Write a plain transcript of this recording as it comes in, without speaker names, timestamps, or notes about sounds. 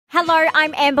Hello,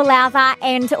 I'm Amber Lowther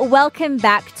and welcome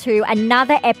back to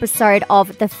another episode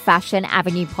of the Fashion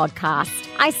Avenue podcast.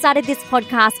 I started this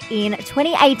podcast in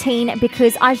 2018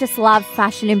 because I just love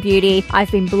fashion and beauty.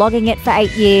 I've been blogging it for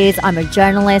 8 years. I'm a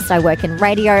journalist. I work in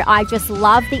radio. I just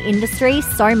love the industry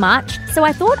so much. So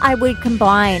I thought I would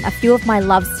combine a few of my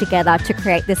loves together to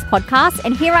create this podcast.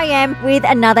 And here I am with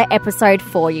another episode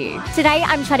for you. Today,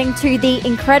 I'm chatting to the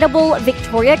incredible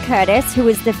Victoria Curtis, who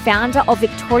is the founder of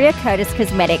Victoria Curtis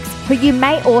Cosmetics, who you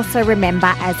may also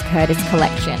remember as Curtis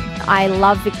Collection. I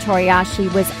love Victoria. She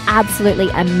was absolutely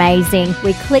amazing.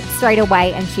 We clicked straight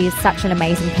away and she is such an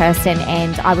amazing person,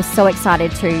 and I was so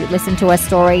excited to listen to her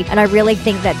story, and I really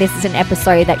think that this is an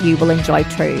episode that you will enjoy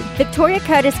too. Victoria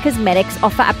Curtis Cosmetics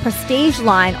offer a prestige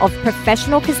line of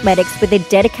professional cosmetics with a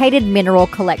dedicated mineral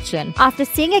collection. After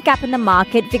seeing a gap in the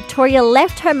market, Victoria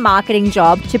left her marketing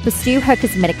job to pursue her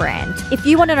cosmetic brand. If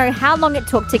you want to know how long it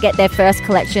took to get their first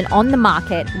collection on the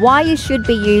market, why you should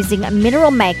be using mineral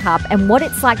makeup, and what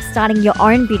it's like starting your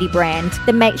own beauty brand,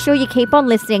 then make sure you keep on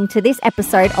listening to this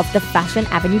episode of the Fashion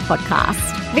Avenue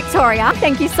podcast. Victoria,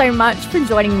 thank you so much for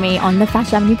joining me on the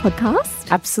Fashion Avenue podcast.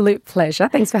 Absolute pleasure.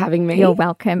 Thanks for having me. You're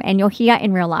welcome. And you're here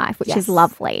in real life, which is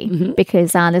lovely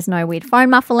because there's no weird phone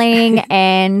muffling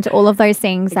and all of those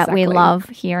things that we love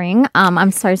hearing.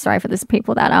 I'm so sorry for those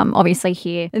people that obviously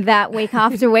hear that week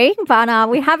after week, but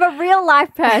we have a real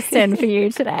life person for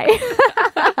you today.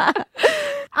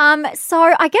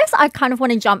 So I guess I kind of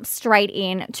want to jump straight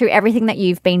in to everything that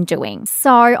you've been doing.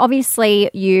 So obviously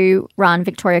you run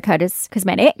Victoria Curtis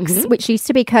Cosmetics, which used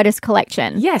to be Curtis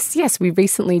Collection. Yes. We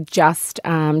recently just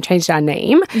changed our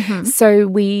name. So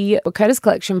we were Curtis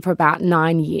Collection for about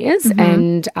 9 years,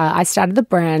 and I started the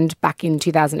brand back in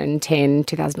 2010,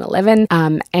 2011,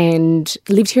 and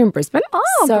lived here in Brisbane.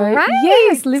 Oh, so, great.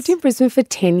 Yes, lived in Brisbane for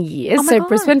 10 years. Oh my so God.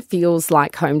 Brisbane feels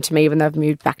like home to me, even though I've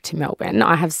moved back to Melbourne.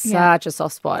 I have such a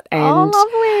soft spot, and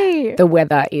lovely. the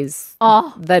weather is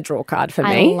the draw card for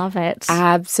me. I love it.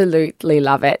 Absolutely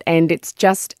love it. And it's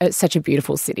just such a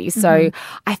beautiful city. So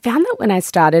I found that when I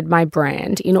started my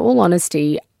brand, in all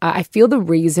honesty, I feel the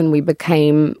reason we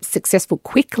became successful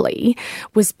quickly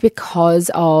was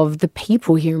because of the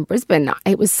people here in Brisbane.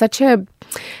 It was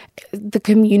the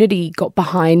community got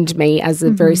behind me as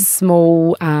a very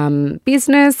small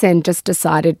business and just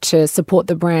decided to support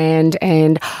the brand.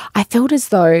 And I felt as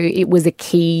though it was a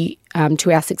key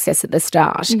to our success at the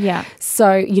start. Yeah.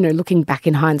 So, looking back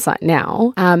in hindsight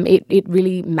now, it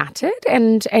really mattered.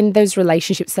 And those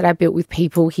relationships that I built with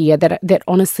people here that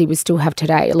honestly we still have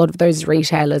today, a lot of those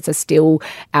retailers are still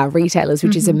our retailers,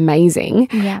 which is amazing.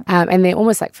 Yeah. And they're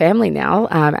almost like family now,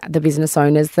 the business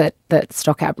owners that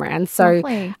stock our brand. So,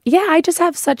 Lovely. yeah, I just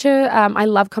have such I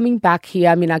love coming back here.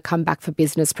 I mean, I come back for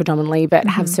business predominantly, but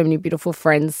have so many beautiful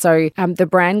friends. So the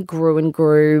brand grew and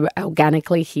grew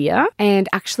organically here. And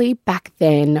actually back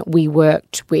then we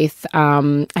worked with,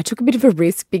 I took a bit of a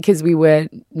risk because we were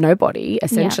nobody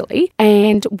essentially,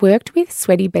 and worked with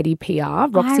Sweaty Betty PR,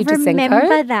 Roxy Jasenko.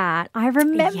 I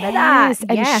remember that.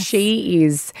 And she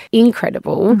is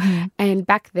incredible. And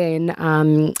back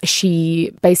then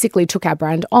she basically took our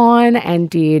brand on and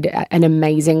did an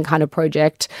amazing kind of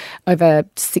project over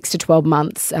 6 to 12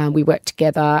 months. We worked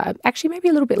together, actually maybe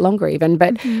a little bit longer even,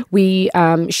 but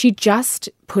she just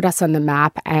put us on the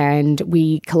map, and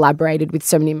we collaborated with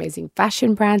so many amazing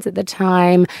fashion brands at the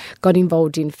time, got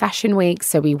involved in fashion weeks.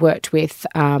 So we worked with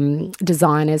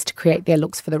designers to create their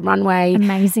looks for the runway.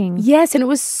 Amazing. Yes, and it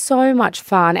was so much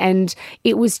fun. And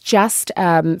it was just,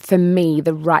 for me,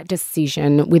 the right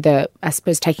decision with I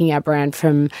suppose, taking our brand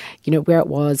from, where it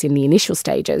was in the initial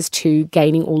stages to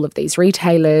gaining all of these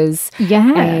retailers.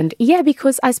 Yeah. And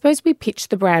because I suppose we pitched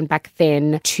the brand back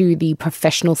then to the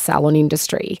professional salon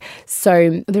industry.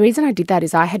 So the reason I did that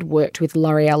is I had worked with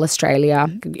L'Oreal Australia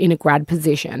in a grad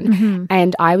position,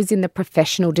 and I was in the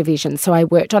professional division. So I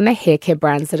worked on the hair care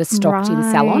brands that are stocked in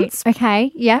salons.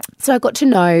 Okay, yeah. So I got to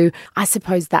know, I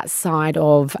suppose, that side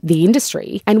of the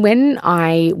industry. And when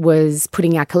I was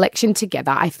putting our collection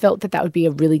together, I felt that would be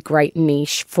a really great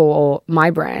niche for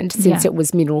my brand, since it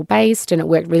was mineral based and it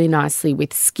worked really nicely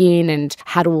with skin and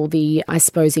had all the, I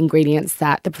suppose, ingredients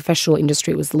that the professional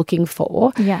industry was looking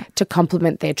for to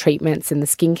complement their treatments and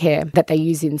the skincare that they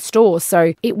use in store.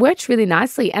 So it worked really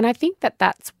nicely. And I think that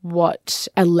that's what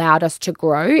allowed us to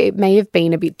grow. It may have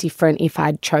been a bit different if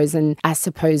I'd chosen, I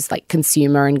suppose, like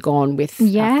consumer and gone with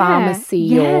a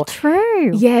pharmacy or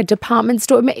true. department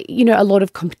store, a lot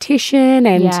of competition.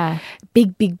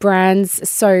 big brands.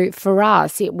 So for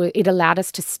us, it allowed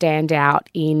us to stand out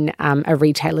in a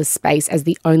retailer's space as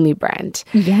the only brand.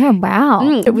 Yeah,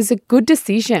 wow. It was a good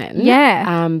decision.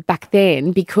 Yeah. Back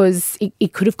then, because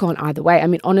it could have gone either way. I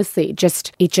mean, honestly, it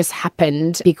just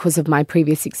happened because of my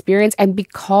previous experience, and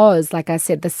because, like I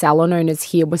said, the salon owners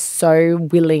here were so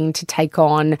willing to take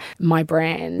on my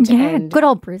brand. Yeah, and good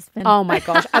old Brisbane. oh my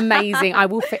gosh, amazing. I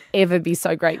will forever be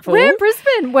so grateful. Where in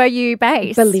Brisbane were you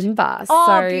based? Balimba. Oh,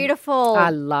 so beautiful. I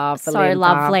love So Balimba.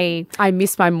 lovely. I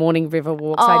miss my morning river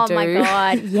walks. Oh, I do. my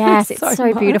God. Yes, it's so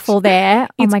much. beautiful there.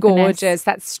 Oh, It's my gorgeous. goodness.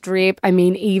 That strip. I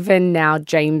mean, even now,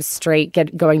 James Street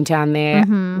going down there.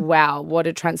 Wow, what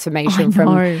a transformation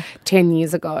from 10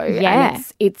 years ago. Yeah. And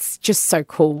it's just so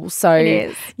cool. So, It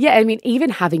is. yeah, I mean, even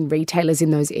having retailers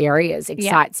in those areas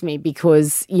excites me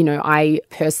because, you know, I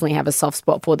personally have a soft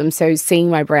spot for them. So seeing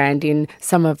my brand in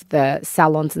some of the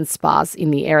salons and spas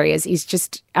in the areas is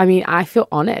just, I mean, I feel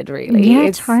honoured, really.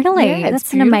 Yeah, totally. it's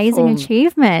That's an amazing beautiful.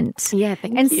 achievement. Yeah,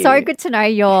 thank and you. so good to know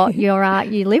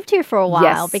you lived here for a while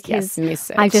Yes, because yes, miss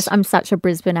it. I'm such a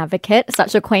Brisbane advocate,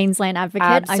 such a Queensland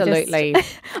advocate. Absolutely.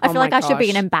 I feel like I should be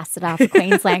an ambassador for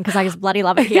Queensland because I just bloody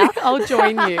love it here. I'll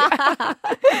join you.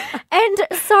 And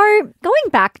so going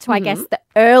back to, I guess, the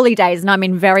early days, and I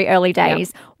mean very early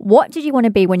days, what did you want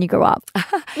to be when you grew up?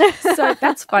 So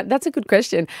that's fun. That's a good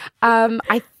question.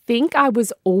 I think I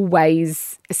was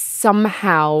always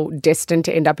somehow destined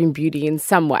to end up in beauty in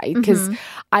some way because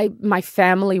my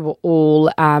family were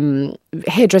all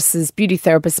hairdressers, beauty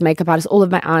therapists, makeup artists, all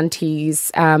of my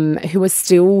aunties who are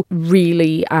still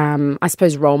really, I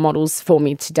suppose, role models for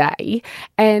me today.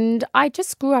 And I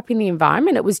just grew up in the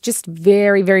environment. It was just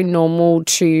very, very normal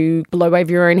to blow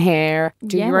over your own hair,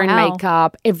 do your own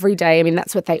makeup every day. I mean,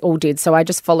 that's what they all did. So I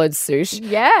just followed suit.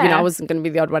 Yeah. You know, I wasn't going to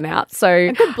be the odd one out. So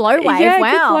A good blow wave. yeah,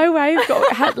 wow. good blow wave.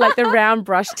 Had like the round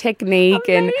brush technique.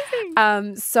 Amazing.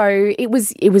 And so it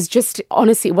was just,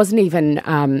 honestly, it wasn't even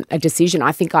a decision.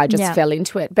 I think I just fell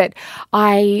into it. But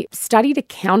I studied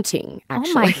accounting,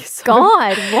 actually. Oh my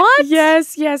God, what?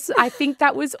 Yes. I think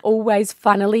that was always,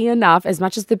 funnily enough, as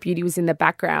much as the beauty was in the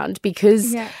background,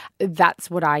 because that's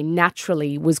what I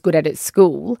naturally was good at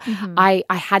school. I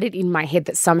had it in my head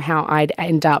that somehow I'd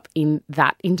end up in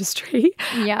that industry.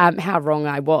 Yeah. How wrong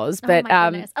I was. Oh But my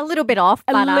goodness. A little bit off.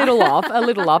 a But,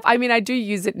 little off. I mean, I do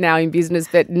use it now in business,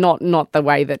 but not the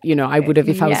way that, you know, I would have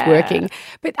if I was working.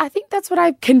 But I think that's what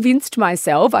I convinced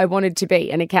myself I wanted to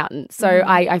be, an accountant. So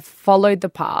I followed the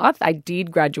path. I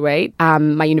did graduate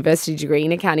my university degree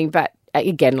in accounting, but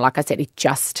again, like I said, it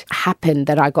just happened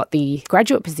that I got the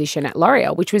graduate position at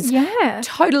L'Oreal, which was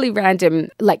totally random,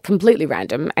 like completely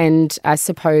random, and I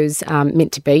suppose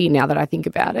meant to be now that I think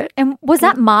about it. And was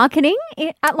that marketing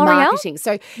at L'Oreal? Marketing.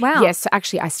 So, Wow. yes,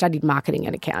 actually I studied marketing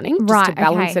and accounting just to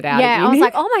balance it out. Yeah, I was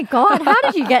like, oh my God, how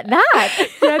did you get that?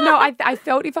 Yeah, no, I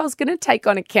felt if I was going to take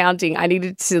on accounting, I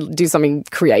needed to do something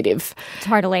creative.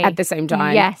 Totally. At the same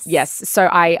time. Yes. So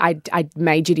I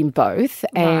majored in both,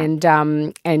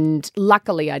 and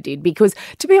luckily I did, because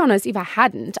to be honest, if I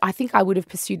hadn't, I think I would have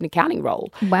pursued an accounting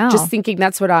role. Wow. Just thinking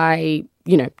that's what I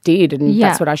did, and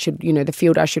that's what I should, the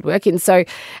field I should work in. So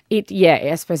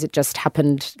I suppose it just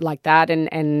happened like that,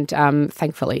 and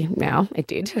thankfully now it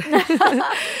did.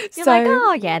 You're like,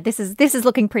 oh yeah, this is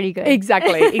looking pretty good.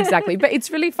 Exactly. But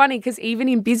it's really funny because even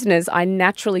in business, I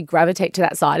naturally gravitate to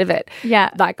that side of it.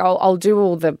 Yeah. Like I'll do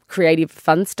all the creative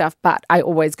fun stuff, but I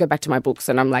always go back to my books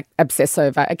and I'm like obsess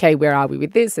over, okay, where are we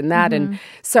with this and that? And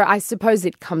so I suppose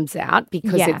it comes out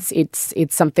because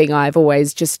it's something I've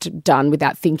always just done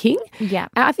without thinking. Yeah.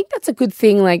 And I think that's a good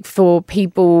thing, like for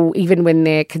people, even when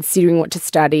they're considering what to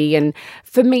study. And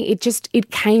for me,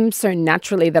 it came so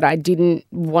naturally that I didn't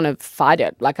want to fight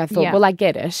it. Like I thought, well, I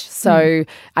get it. So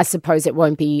I suppose it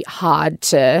won't be hard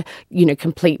to,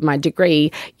 complete my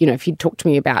degree. If you'd talked to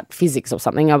me about physics or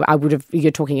something, I would have,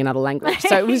 you're talking another language.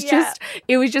 So it was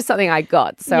just something I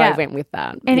got. So I went with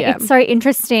that. And it's so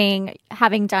interesting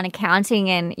having done accounting,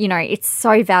 and, it's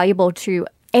so valuable to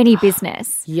any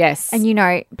business. Yes. And,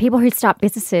 people who start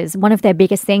businesses, one of their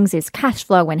biggest things is cash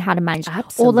flow and how to manage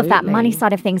all of that money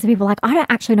side of things. And people are like, I don't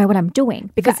actually know what I'm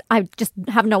doing because I just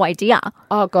have no idea.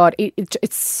 Oh, God,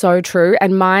 it's so true.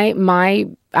 And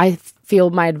I feel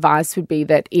my advice would be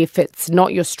that if it's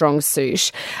not your strong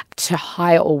suit, to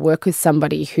hire or work with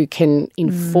somebody who can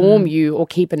inform you or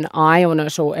keep an eye on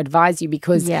it or advise you,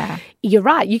 because you're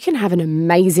right, you can have an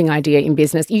amazing idea in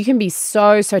business. You can be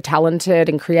so talented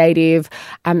and creative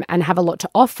and have a lot to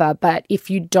offer, but if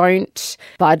you don't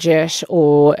budget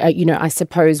or, I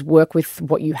suppose work with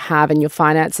what you have and your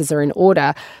finances are in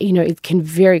order, it can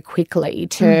very quickly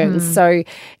turn. So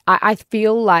I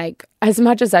feel like as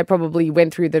much as I probably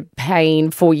went through the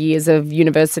pain 4 years of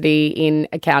university in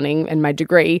accounting and my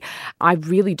degree, I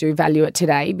really do value it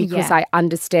today because I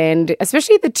understand,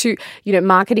 especially the two,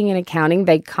 marketing and accounting,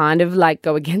 they kind of like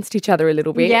go against each other a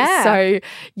little bit. Yeah. So,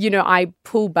 I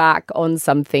pull back on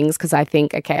some things because I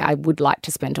think, okay, I would like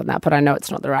to spend on that, but I know it's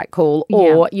not the right call.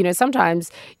 Or,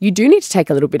 sometimes you do need to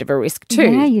take a little bit of a risk too.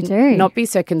 Yeah, you do. Not be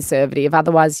so conservative.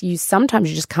 Otherwise, sometimes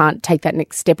you just can't take that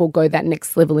next step or go that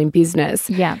next level in business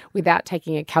without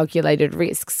taking a calculated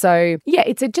risk. So,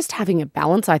 it's just having a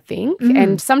balance, I think.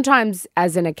 And sometimes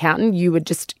as an accountant,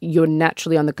 you're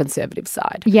naturally on the conservative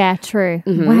side. Yeah, true.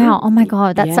 Mm-hmm. Wow. Oh my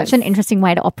God. That's such an interesting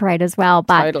way to operate as well.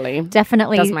 But totally.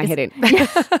 Definitely. Does my head in.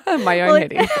 My own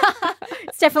head in.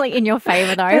 It's definitely in your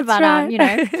favor though. That's but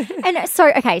right. And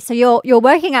so you're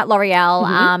working at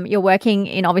L'Oreal. You're working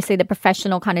in obviously the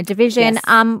professional kind of division.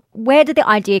 Yes. Where did the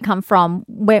idea come from?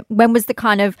 When was the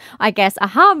kind of, I guess,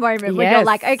 aha moment where you're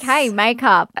like, okay,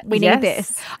 makeup, we need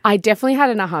this? I definitely had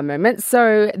an aha moment.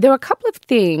 So there were a couple of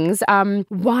things.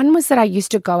 One was that I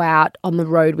used to go out on the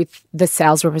road with the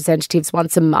sales representatives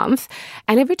once a month.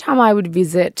 And every time I would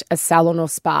visit a salon or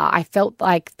spa, I felt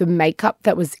like the makeup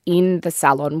that was in the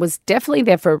salon was definitely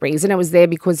there for a reason. It was there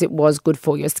because it was good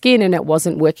for your skin and it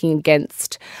wasn't working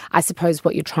against, I suppose,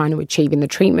 what you're trying to achieve in the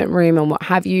treatment room and what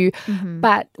have you.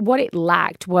 But what it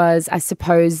lacked was, I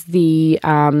suppose, the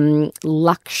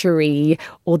luxury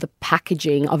or the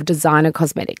packaging of designer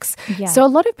cosmetics. Yeah. So a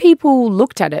lot of people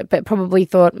looked at it but probably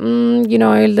thought,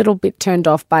 a little bit turned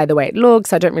off by the way it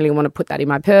looks. I don't really want to put that in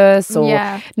my purse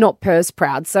or not purse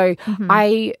proud. So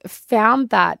I found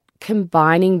that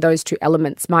combining those two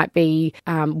elements might be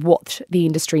what the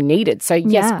industry needed. So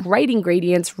yes, great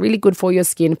ingredients, really good for your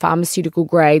skin, pharmaceutical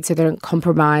grade, so they don't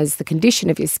compromise the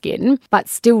condition of your skin, but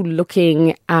still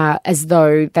looking as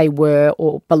though they were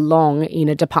or belong in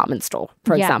a department store,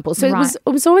 for example. So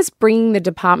it was always bringing the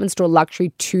department store luxury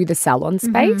to the salon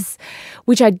space,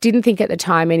 which I didn't think at the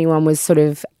time anyone was sort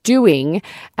of doing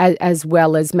as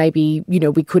well as maybe,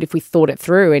 we could if we thought it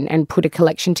through and put a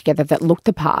collection together that looked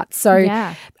the part. So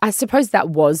I suppose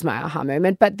that was my aha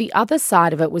moment. But the other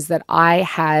side of it was that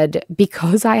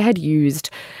because I had used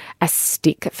a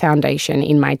stick foundation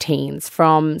in my teens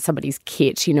from somebody's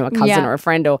kit, a cousin or a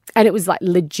friend, and it was like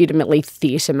legitimately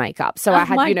theatre makeup. So I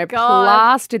had,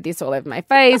 plastered this all over my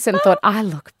face and thought, I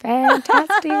look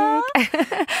fantastic.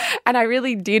 And I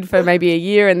really did for maybe a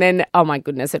year. And then, oh my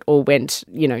goodness, it all went,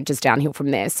 just downhill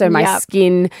from there. So my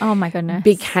skin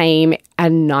became a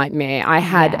nightmare. I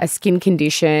had a skin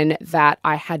condition that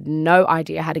I had no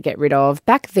idea how to get rid of.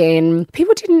 Back then,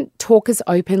 people didn't talk as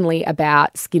openly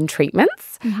about skin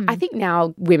treatments. I think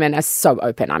now women are so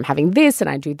open. I'm having this and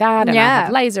I do that and I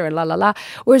have laser and la la la.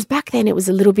 Whereas back then it was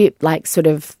a little bit like sort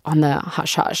of on the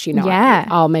hush hush,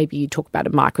 oh, maybe you talk about a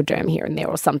microderm here and there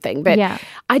or something. But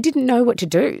I didn't know what to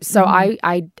do. So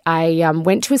I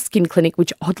went to a skin clinic,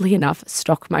 which oddly enough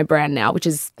stock my brand now, which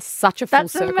is such a full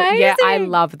circle. Amazing. Yeah, I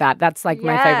love that. That's like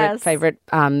my favorite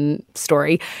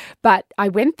story. But I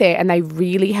went there and they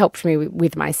really helped me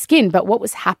with my skin. But what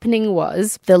was happening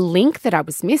was the link that I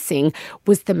was missing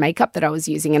was the makeup that I was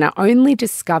using. And I only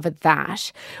discovered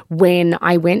that when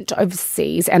I went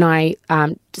overseas and I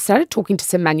started talking to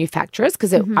some manufacturers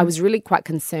because I was really quite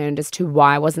concerned as to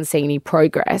why I wasn't seeing any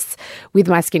progress with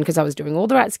my skin because I was doing all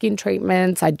the right skin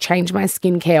treatments. I'd changed my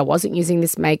skincare. I wasn't using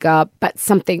this makeup, but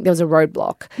there was a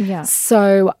roadblock. Yeah.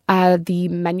 So the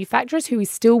manufacturers who we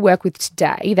still work with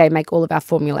today, they make all of our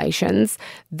formulations.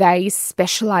 They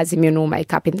specialize in mineral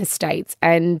makeup in the States.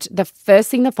 And the first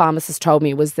thing the pharmacist told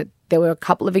me was that there were a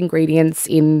couple of ingredients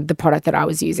in the product that I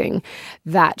was using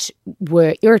that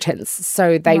were irritants.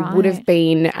 So they would have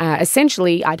been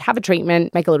essentially, I'd have a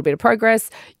treatment, make a little bit of progress,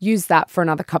 use that for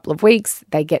another couple of weeks.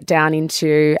 They get down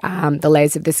into the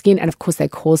layers of the skin and, of course, they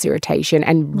cause irritation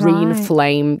and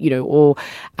re-inflame, or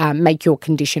make your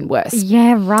condition worse.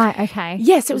 Yeah, right. Okay.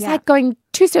 Yes, it was like going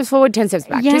 2 steps forward, 10 steps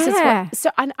back. 2 steps forward. So,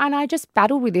 and I just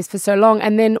battled with this for so long.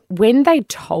 And then when they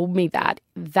told me that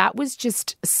was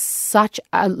just such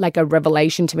a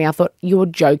revelation to me. I thought, you're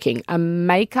joking. A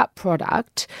makeup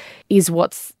product is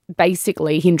what's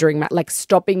basically hindering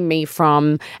stopping me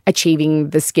from achieving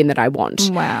the skin that I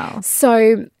want. Wow.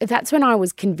 So that's when I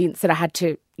was convinced that I had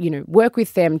to, work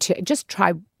with them to just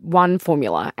try one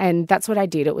formula, and that's what I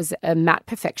did. It was a matte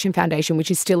perfection foundation,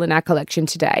 which is still in our collection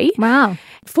today. Wow.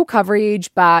 Full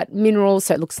coverage, but minerals,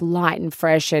 so it looks light and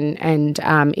fresh, and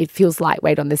it feels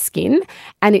lightweight on the skin,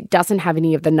 and it doesn't have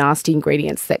any of the nasty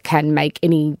ingredients that can make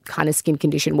any kind of skin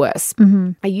condition worse.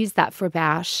 I used that for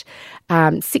about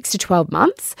 6 to 12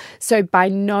 months. So by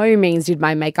no means did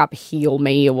my makeup heal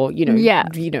me or,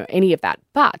 any of that.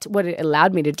 But what it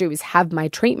allowed me to do is have my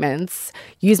treatments,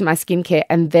 use my skincare,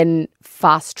 and then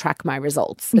fast track my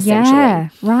results, essentially. Yeah,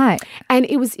 right. And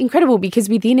it was incredible because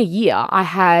within a year, I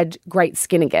had great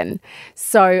skin again.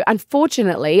 So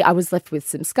unfortunately, I was left with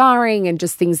some scarring and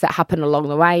just things that happen along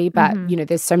the way. But,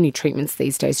 there's so many treatments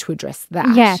these days to address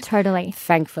that. Yeah, totally.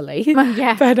 Thankfully.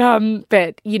 Yeah. But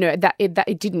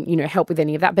it didn't, help with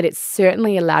any of that. But it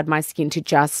certainly allowed my skin to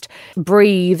just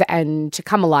breathe and to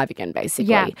come alive again,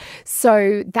 basically. Yeah.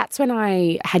 So that's when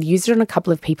I had used it on a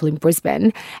couple of people in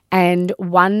Brisbane. And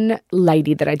one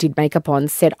lady that I did makeup on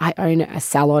said, I own a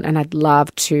salon and I'd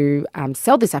love to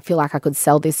sell this. I feel like I could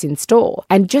sell this in store.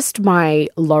 And just my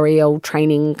L'Oreal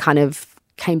training kind of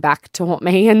came back to haunt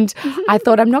me, and I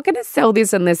thought, I'm not going to sell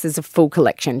this unless it's a full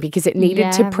collection because it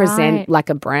needed to present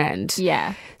like a brand.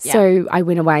 Yeah. So I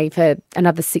went away for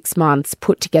another 6 months,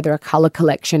 put together a colour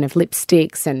collection of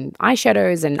lipsticks and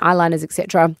eyeshadows and eyeliners,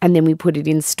 etc. And then we put it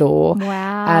in store.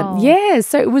 Wow.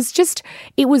 So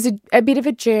it was a bit of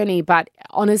a journey, but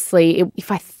honestly, if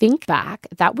I think back,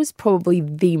 that was probably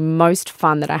the most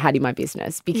fun that I had in my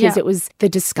business because it was the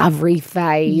discovery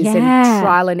phase and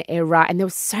trial and error, and there were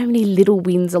so many little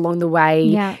wins along the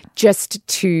way just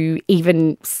to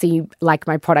even see like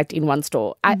my product in one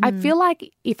store. I feel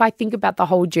like if I think about the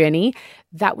whole journey,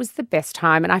 that was the best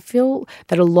time. And I feel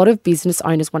that a lot of business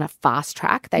owners want to fast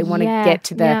track. They want to get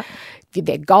to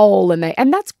their goal,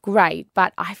 and that's great.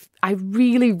 But I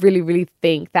really, really, really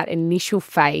think that initial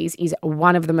phase is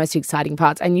one of the most exciting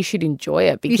parts, and you should enjoy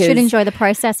it because you should enjoy the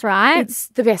process, right? It's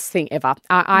the best thing ever.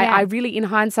 I really, in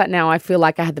hindsight now, I feel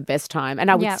like I had the best time,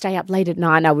 and I would stay up late at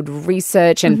night and I would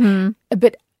research,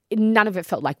 but none of it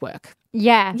felt like work.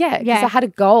 Yeah. Because I had a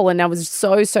goal and I was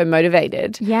so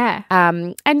motivated. Yeah.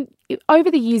 And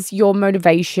over the years, your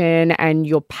motivation and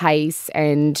your pace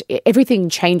and everything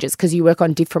changes because you work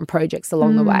on different projects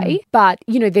along the way. But,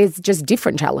 there's just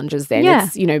different challenges then. Yeah.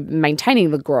 It's,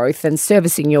 maintaining the growth and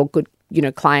servicing your good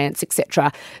clients,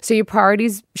 etc. So your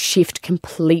priorities shift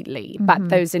completely. But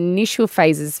those initial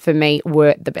phases for me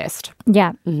were the best.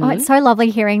 Yeah. Oh, it's so lovely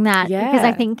hearing that because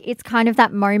I think it's kind of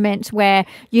that moment where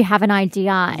you have an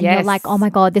idea and you're like, oh my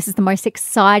God, this is the most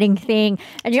exciting thing.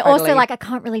 And you're also like, I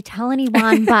can't really tell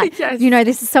anyone, but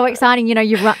this is so exciting.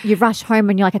 You rush home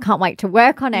and you're like, I can't wait to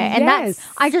work on it. And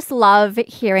I just love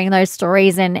hearing those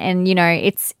stories and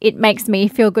it makes me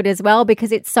feel good as well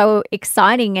because it's so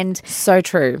exciting and so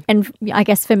true. And I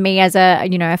guess for me as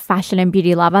a fashion and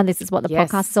beauty lover, this is what the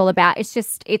podcast is all about.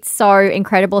 It's so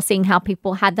incredible seeing how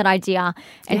people had that idea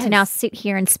and to now sit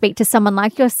here and speak to someone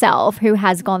like yourself who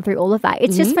has gone through all of that.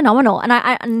 It's just phenomenal.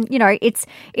 And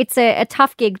it's a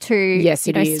tough gig to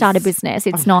start a business.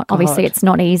 It's obviously it's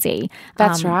not easy.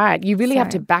 That's right. You really have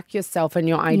to back yourself and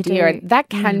your idea. And that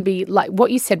can be like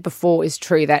what you said before is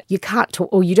true, that you can't talk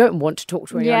or you don't want to talk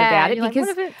to anyone about it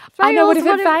because I know what if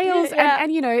it fails.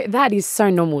 And that is so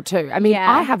normal too. I mean,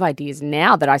 I have ideas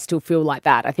now that I still feel like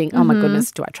that. I think, oh my goodness,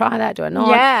 do I try that? Do I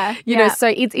not? So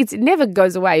it never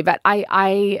goes away. But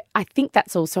I think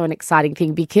that's also an exciting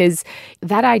thing because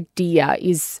that idea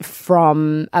is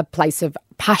from a place of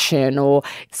passion or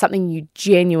something you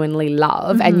genuinely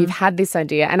love and you've had this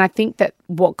idea. And I think that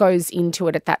what goes into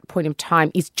it at that point of time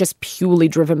is just purely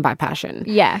driven by passion.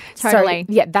 Yeah, totally.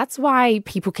 So, that's why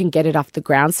people can get it off the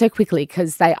ground so quickly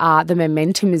because the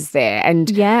momentum is there. And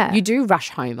you do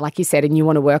rush home, like you said, and you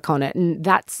want to work on it. And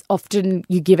that's often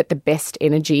you give it the best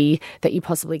energy that you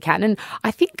possibly can. And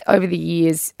I think over the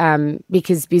years,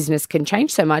 because business can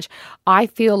change so much, I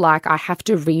feel like I have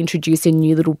to reintroduce a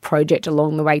new little project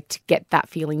along the way to get that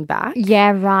feeling back.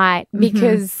 Yeah, right.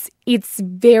 Because it's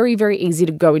very, very easy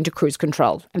to go into cruise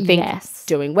control and think,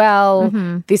 doing well,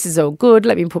 this is all good,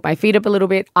 let me put my feet up a little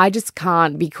bit. I just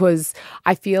can't because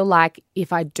I feel like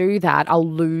if I do that, I'll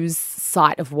lose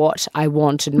sight of what I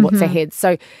want and what's ahead.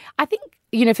 So I think,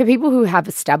 for people who have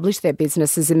established their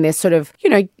businesses and they're sort of,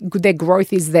 their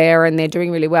growth is there and they're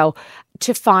doing really well,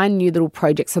 to find new little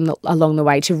projects along the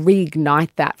way to reignite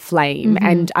that flame.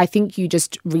 And I think you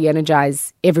just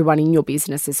re-energize everyone in your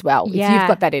business as well if you've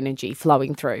got that energy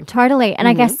flowing through. Totally. And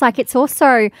I guess it's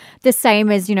also the same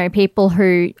as, people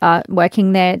who are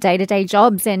working their day-to-day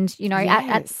jobs and,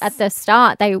 at the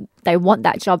start, they they want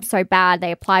that job so bad.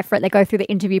 They apply for it. They go through the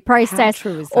interview process,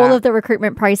 true is all that? of the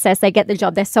recruitment process. They get the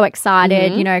job. They're so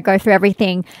excited, go through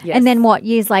everything. Yes. And then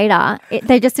years later,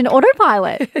 they're just in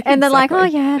autopilot. And they're like, oh,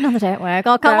 yeah, another day at work.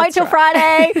 I can't wait till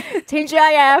Friday.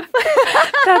 TGIF.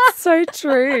 That's so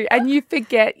true. And you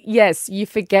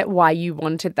forget why you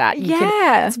wanted that.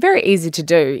 It's very easy to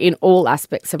do in all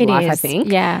aspects of life, I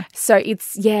think. Yeah. So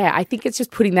I think it's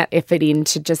just putting that effort in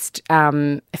to just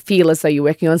feel as though you're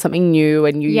working on something new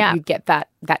and you get that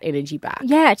energy back.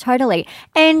 Yeah, totally.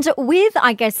 And with,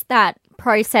 I guess, that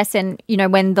process and,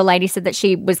 when the lady said that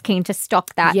she was keen to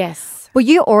stock that. Yes. Were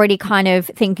you already kind of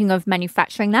thinking of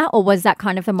manufacturing that, or was that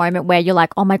kind of the moment where you're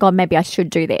like, oh my God, maybe I should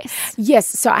do this? Yes.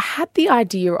 So I had the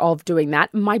idea of doing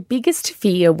that. My biggest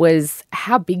fear was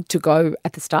how big to go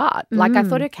at the start. Like I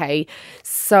thought, okay,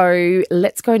 so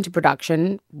let's go into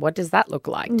production. What does that look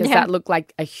like? Does that look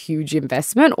like a huge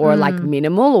investment or like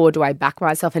minimal, or do I back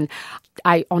myself? And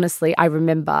I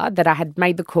remember that I had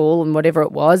made the call and whatever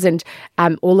it was, and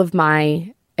all of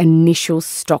my initial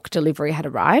stock delivery had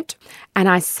arrived, and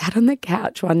I sat on the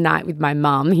couch one night with my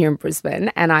mum here in Brisbane,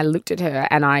 and I looked at her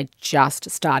and I just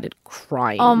started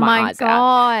crying. Oh my eyes God.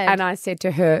 Out. And I said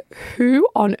to her, who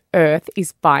on earth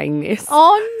is buying this?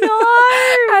 Oh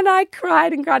no. And I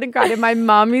cried and cried and cried, and my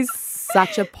mum is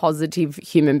such a positive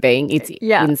human being. It's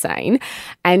insane.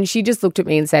 And she just looked at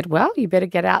me and said, well, you better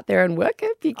get out there and work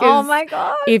it, because oh my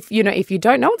God, if you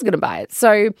don't, no one's going to buy it.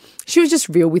 So she was just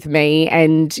real with me,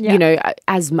 and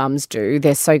as mums do,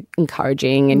 they're so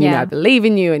encouraging and I believe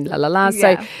in you and la la la.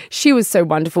 So she was so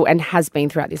wonderful and has been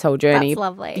throughout this whole journey. That's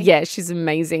lovely. Yeah, she's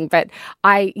amazing. But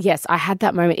I had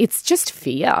that moment. It's just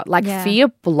fear. Like fear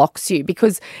blocks you,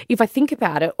 because if I think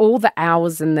about it, all the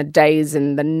hours and the days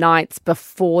and the nights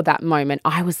before that moment,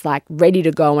 I was like ready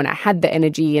to go and I had the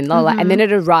energy and and then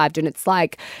it arrived and it's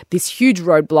like this huge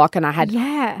roadblock, and I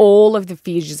had all of the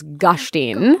fears just gushed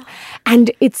in. And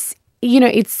it's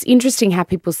interesting how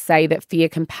people say that fear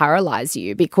can paralyze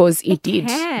you, because it did.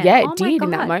 Can. Yeah, it did in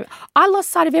that moment. I lost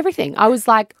sight of everything. I was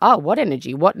like, oh, what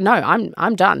energy? What? No,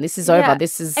 I'm done. This is over.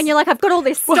 This is... And you're like, I've got all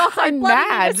this stuff. I'm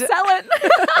mad. Need to sell it.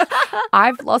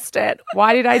 I've lost it.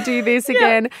 Why did I do this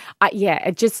again?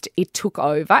 It took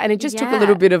over, and it just took a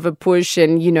little bit of a push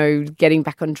and, getting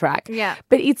back on track. Yeah.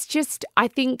 But it's just, I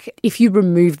think if you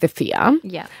remove the fear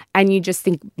and you just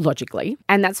think logically,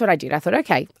 and that's what I did. I thought,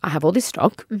 okay, I have all this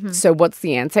stock. So what's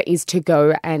the answer is to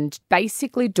go and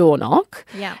basically door knock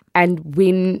and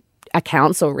win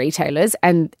accounts or retailers.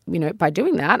 And, by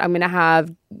doing that, I'm going to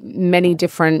have many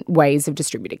different ways of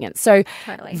distributing it. So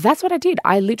that's what I did.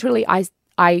 I literally,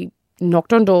 I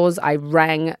knocked on doors. I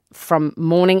rang from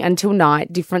morning until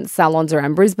night, different salons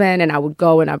around Brisbane, and I would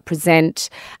go and I'd present.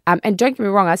 And don't get me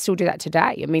wrong, I still do that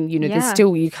today. I mean, there's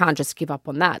still, you can't just give up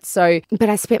on that. So, but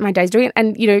I spent my days doing it,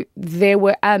 and, there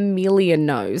were a million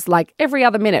no's. Like every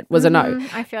other minute was a no.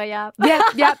 I feel yep.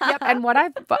 And what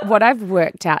I've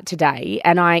worked out today,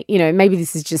 and I, maybe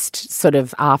this is just sort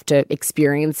of after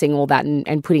experiencing all that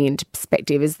and putting into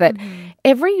perspective, is that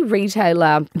every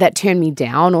retailer that turned me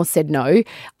down or said no,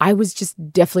 I was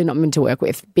just definitely not meant to work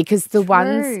with, because the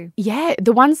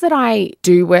ones that I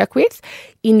do work with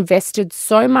invested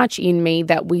so much in me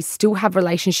that we still have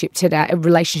relationships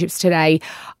today.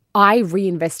 I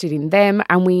reinvested in them,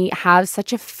 and we have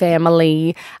such a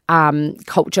family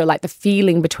culture. Like the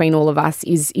feeling between all of us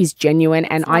is genuine,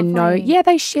 and I know,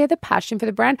 they share the passion for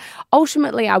the brand.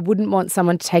 Ultimately, I wouldn't want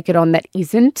someone to take it on that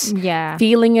isn't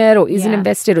feeling it or isn't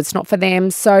invested, or it's not for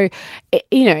them. So,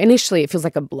 initially it feels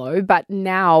like a blow, but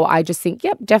now I just think,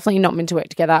 definitely not meant to work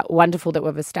together. Wonderful that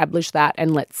we've established that,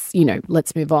 and let's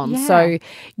move on. Yeah. So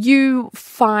you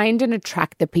find and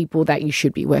attract the people that you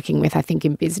should be working with, I think,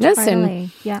 in business.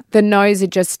 Totally. And the no's are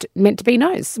just meant to be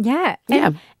no's. Yeah.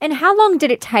 And how long did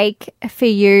it take for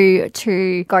you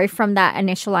to go from that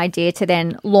initial idea to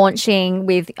then launching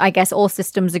with, I guess, all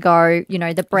systems a go?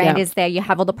 The brand is there, you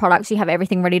have all the products, you have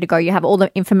everything ready to go, you have all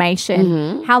the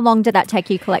information. How long did that take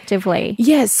you collectively?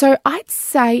 Yeah, so I'd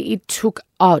say it took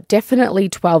definitely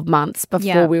 12 months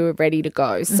before we were ready to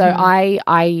go. So I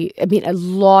mean, a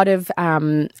lot of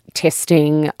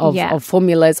testing of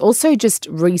formulas, also just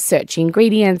research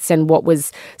ingredients and what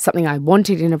was something I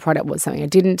wanted in a product, what was something I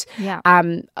didn't. Yeah.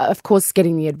 Of course,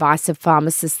 getting the advice of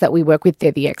pharmacists that we work with,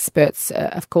 they're the experts,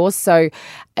 of course. So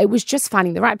it was just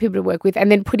finding the right people to work with,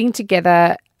 and then putting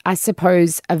together I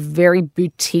suppose, a very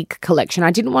boutique collection.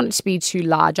 I didn't want it to be too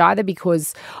large either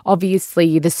because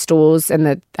obviously the stores and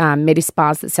the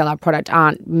Medi-Spas that sell our product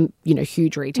aren't,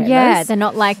 huge retailers. Yeah, they're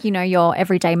not like, your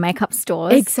everyday makeup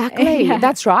stores. Exactly. Yeah.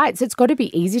 That's right. So it's got to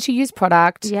be easy to use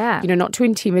product. Yeah. Not too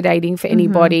intimidating for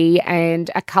anybody,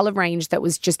 and a colour range that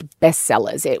was just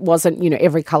bestsellers. It wasn't,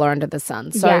 every colour under the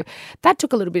sun. So that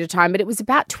took a little bit of time, but it was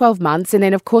about 12 months. And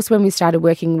then, of course, when we started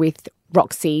working with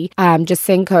Roxy,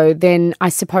 Jasenko, then I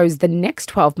suppose the next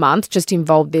 12 months just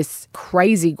involved this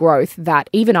crazy growth that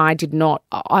even I did not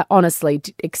honestly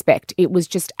expect. It was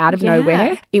just out of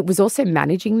nowhere. It was also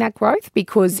managing that growth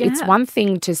because it's one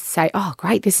thing to say, oh,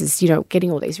 great, this is,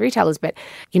 getting all these retailers, but,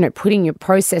 putting your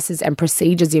processes and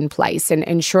procedures in place and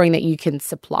ensuring that you can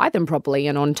supply them properly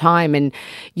and on time and,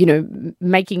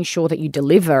 making sure that you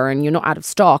deliver and you're not out of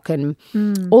stock and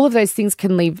all of those things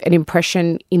can leave an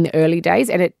impression in the early days,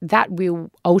 and that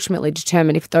will ultimately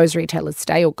determine if those retailers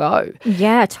stay or go.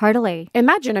 Yeah, totally.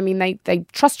 Imagine, they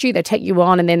trust you, they take you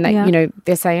on, and then they,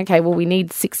 they're saying, okay, well, we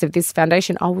need 6 of this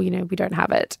foundation. Oh, well, we don't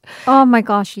have it. Oh my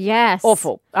gosh, yes.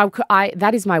 Awful.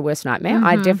 That is my worst nightmare.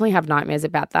 I definitely have nightmares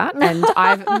about that. And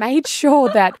I've made sure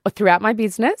that throughout my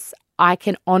business, I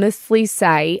can honestly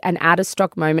say an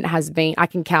out-of-stock moment has been, I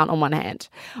can count on one hand.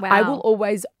 Wow. I will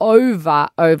always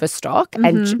overstock,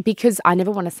 and because I never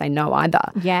want to say no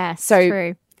either. Yes, so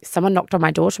true. Someone knocked on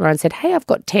my door tomorrow and said, hey, I've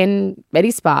got 10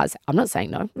 Medi-Spas. I'm not saying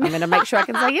no. I'm going to make sure I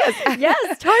can say yes.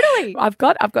 Yes, totally. I've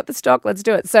got the stock. Let's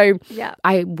do it. So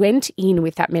I went in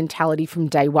with that mentality from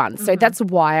day one. So that's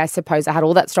why I suppose I had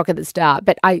all that stock at the start.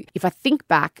 But if I think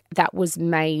back,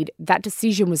 that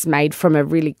decision was made from a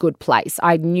really good place.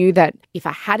 I knew that if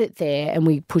I had it there and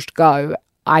we pushed go,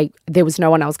 there was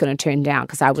no one I was going to turn down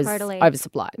because I was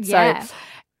oversupplied. Yeah. So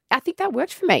I think that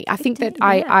worked for me. I think that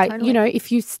totally.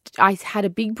 I had a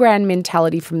big brand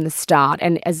mentality from the start,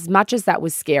 and as much as that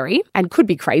was scary and could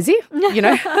be crazy,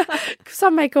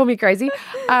 some may call me crazy.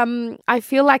 I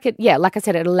feel like like I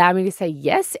said, it allowed me to say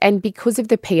yes. And because of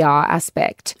the PR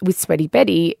aspect with Sweaty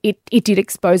Betty, it did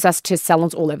expose us to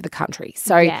salons all over the country.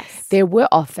 So there were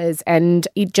offers, and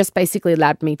it just basically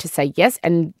allowed me to say yes.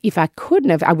 And if I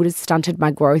couldn't have, I would have stunted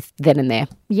my growth then and there.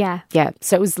 Yeah. Yeah.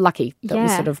 So it was lucky that we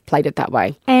sort of played it that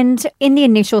way. And in the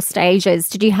initial stages,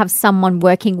 did you have someone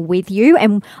working with you?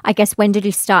 And I guess when did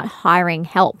you start hiring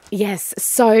help? Yes.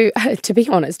 So to be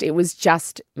honest, it was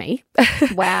just me.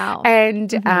 Wow.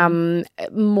 And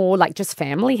more like just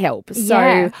family help.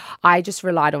 So I just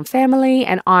relied on family,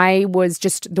 and I was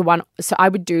just the one. So I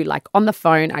would do like on the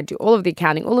phone, I'd do all of the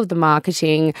accounting, all of the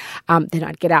marketing. Then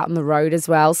I'd get out on the road as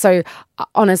well. So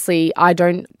honestly, I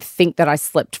don't think that I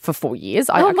slept for 4 years.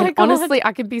 Honestly,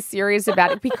 I can be serious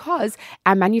about it because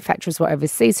our manufacturers were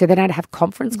overseas. So then I'd have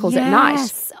conference calls at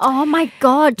night. Oh my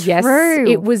God, yes, true.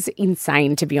 It was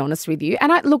insane, to be honest with you.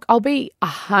 And I'll be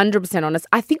 100% honest.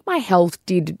 I think my health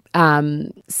did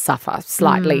suffer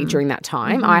slightly during that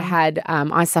time.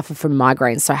 I suffer from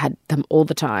migraines, so I had them all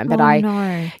the time. But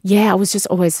I was just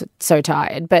always so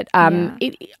tired. But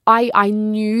I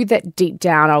knew that deep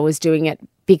down I was doing it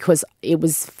because it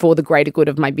was for the greater good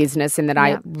of my business, and that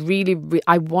I really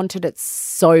I wanted it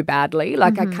so badly.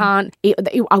 Like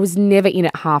I was never in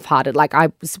it half-hearted. Like I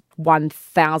was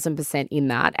 1,000% in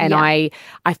that, and I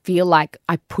feel like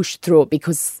I pushed through it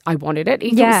because I wanted it.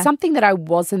 It was something that I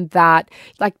wasn't that,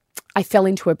 like, I fell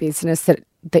into a business that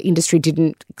the industry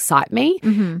didn't excite me.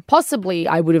 Possibly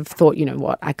I would have thought, you know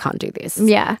what, I can't do this.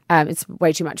 Yeah. It's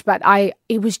way too much. But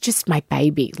it was just my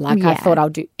baby. Like I thought I'll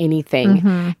do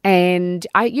anything. And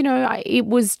it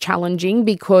was challenging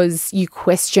because you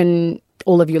question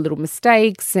all of your little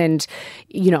mistakes, and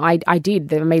I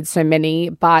made so many,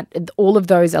 but all of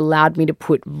those allowed me to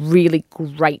put really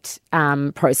great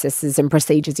processes and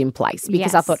procedures in place,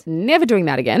 because I thought, never doing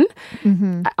that again.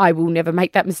 I will never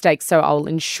make that mistake, so I'll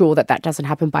ensure that doesn't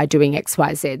happen by doing X,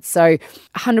 Y, Z. So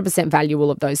 100% value all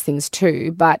of those things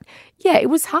too, but it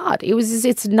was hard.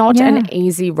 It's not an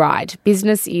easy ride.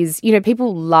 Business is,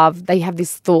 they have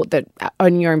this thought that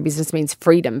owning your own business means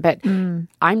freedom, but you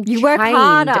work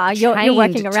harder. You're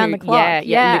working around the clock.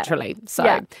 Yeah, literally.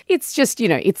 So it's just,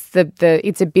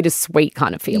 it's a bittersweet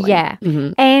kind of feeling. Yeah.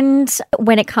 And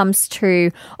when it comes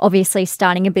to obviously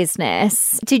starting a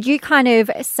business, did you kind of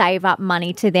save up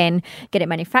money to then get it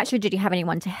manufactured? Did you have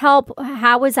anyone to help?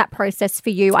 How was that process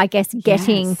for you, I guess,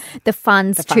 getting the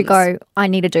funds to go, I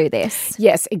need to do this?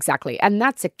 Yes, exactly. And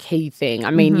that's a key thing.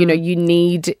 I mean, you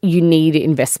need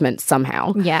investment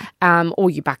somehow. Yeah. Or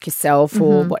you back yourself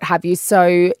or what have you.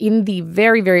 So in the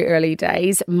very, very early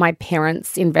days. My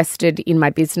parents invested in my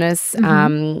business.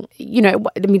 You know,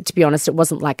 I mean, to be honest, it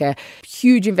wasn't like a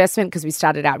huge investment because we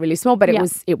started out really small, but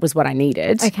it was what I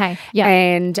needed. Okay. Yeah.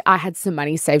 And I had some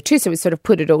money saved too. So we sort of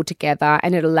put it all together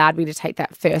and it allowed me to take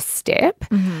that first step.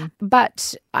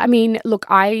 But I mean, look,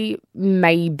 I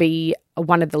may be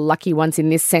one of the lucky ones in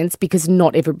this sense because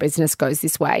not every business goes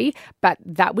this way, but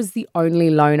that was the only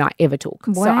loan I ever took.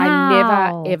 Wow. So I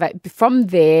never, ever, from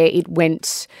there it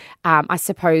went, I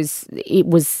suppose it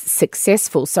was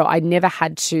successful. So I never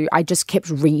had to, I just kept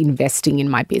reinvesting in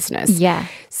my business. Yeah.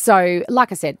 So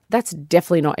like I said, that's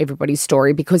definitely not everybody's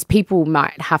story because people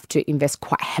might have to invest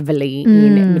quite heavily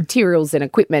in materials and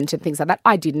equipment and things like that.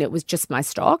 I didn't. It was just my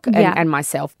stock and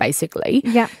myself basically.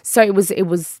 Yeah. So it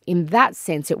was in that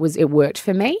sense, it worked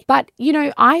for me. But, you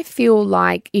know, I feel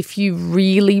like if you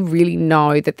really, really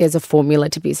know that there's a formula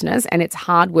to business and it's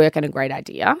hard work and a great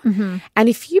idea, and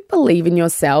if you believe in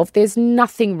yourself, there's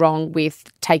nothing wrong with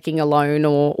taking a loan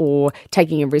or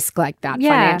taking a risk like that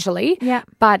financially. Yeah.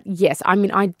 But yes, I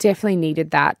mean, I definitely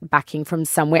needed that backing from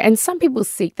somewhere. And some people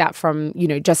seek that from, you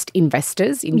know, just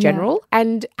investors in general.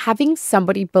 And having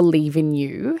somebody believe in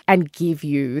you and give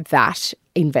you that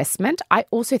investment, I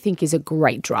also think is a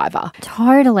great driver.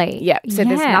 Totally. Yeah. So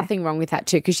there's nothing wrong with that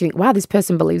too because you think, wow, this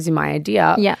person believes in my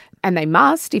idea. Yeah. And they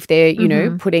must if they're, you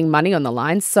know, putting money on the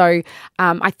line. So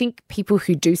I think people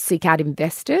who do seek out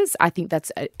investors, I think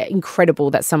that's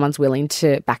incredible that someone's willing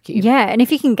to back you. Yeah. And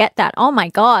if you can get that, oh my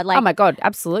God. Like, oh my God,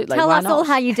 absolutely. Tell Why us not? all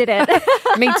how you did it.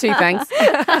 Me too, thanks.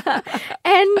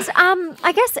 And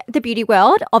I guess the beauty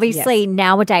world, obviously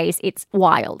nowadays it's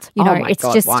wild. You know, it's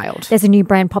God, just wild. There's a new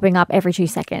brand popping up every 2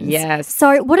 seconds. Yes.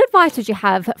 So what advice would you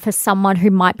have for someone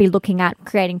who might be looking at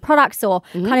creating products or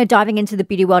kind of diving into the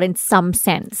beauty world in some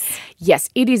sense? Yes,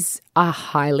 it is a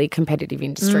highly competitive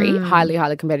industry, highly,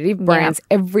 highly competitive. Brands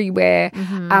everywhere.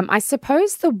 I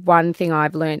suppose the one thing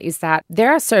I've learned is that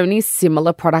there are so many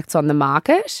similar products on the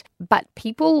market, but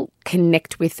people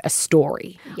connect with a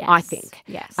story, I think.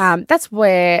 Yes. That's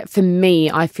where, for me,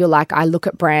 I feel like I look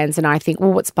at brands and I think,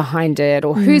 well, what's behind it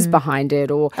or who's behind it?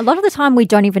 Or a lot of the time we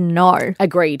don't even know.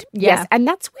 Agreed. Yeah. Yes. And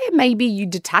that's where maybe you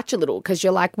detach a little because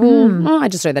you're like, well, I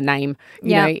just know the name.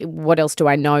 You know, what else do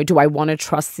I know? Do I want to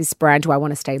trust this brand? Do I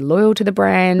want to stay loyal to the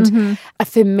brand?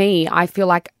 For me, I feel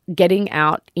like getting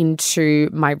out into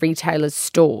my retailers'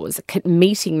 stores,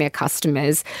 meeting their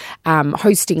customers,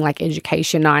 hosting like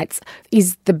education nights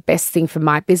is the best thing for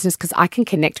my business because I can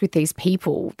connect with these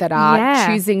people that are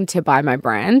choosing to buy my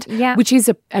brand, which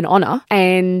is an honor.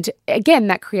 And again,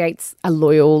 that creates a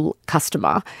loyal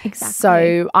customer. Exactly.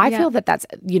 So I feel that that's,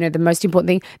 you know, the most important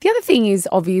thing. The other thing is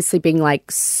obviously being like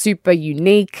super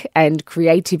unique and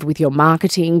creative with your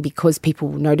marketing because people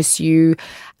will notice you.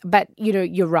 But, you know,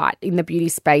 you're right. In the beauty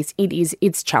space,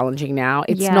 it's challenging now.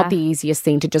 It's not the easiest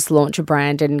thing to just launch a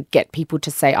brand and get people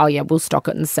to say, oh, yeah, we'll stock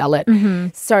it and sell it.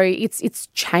 So it's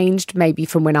changed maybe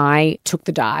from when I took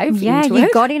the dive into it. Yeah,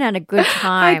 you got in at a good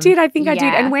time. I did. I think I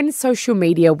did. And when social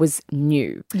media was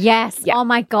new. Yes. Yeah. Oh,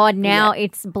 my God. Now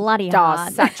it's bloody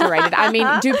hard. Saturated. I mean,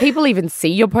 do people even see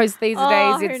your posts these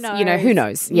days? It's, who knows? You know, who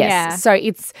knows? Yes. Yeah. So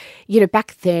it's, you know,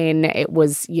 back then it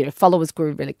was, you know, followers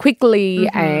grew really quickly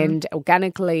and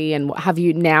organically and what have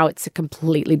you. Now it's a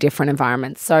completely different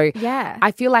environment. So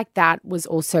I feel like that was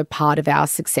also part of our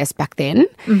success back then.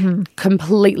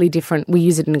 Completely different. We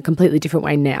use it in a completely different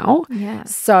way now. Yeah.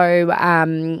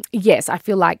 So yes, I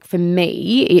feel like for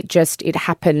me, it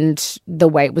happened the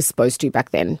way it was supposed to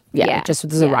back then. Yeah. It just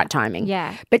was the right timing.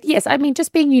 Yeah. But yes, I mean,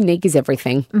 just being unique is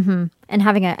everything. And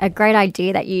having a great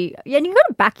idea that you got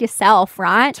to back yourself,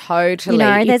 right? Totally. You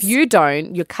know, if you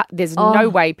don't, there's no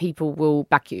way people will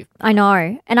back you. I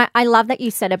know. And I love that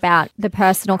you said about the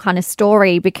personal kind of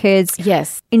story because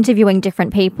interviewing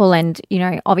different people and, you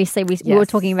know, obviously we were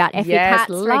talking about Effie Katz,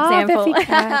 for example. Effie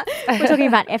Katz. We're talking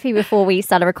about Effie before we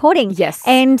started recording. Yes.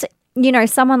 And, you know,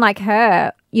 someone like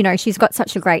her, you know, she's got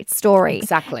such a great story.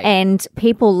 Exactly. And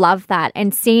people love that.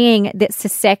 And seeing the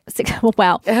success,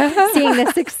 seeing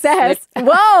the success.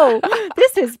 Whoa,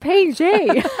 this is PG.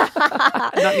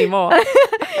 Not anymore.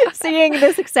 Seeing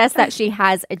the success that she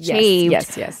has achieved.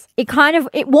 Yes.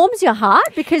 It warms your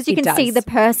heart because you can see the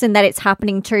person that it's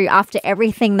happening to after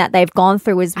everything that they've gone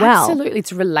through as well. Absolutely.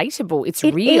 It's relatable. It's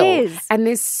real. It is. And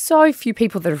there's so few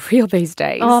people that are real these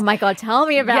days. Oh my God, tell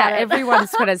me about it.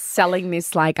 Everyone's kind of selling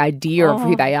this like idea of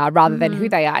who they are rather than who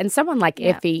they are. And someone like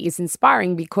Effie is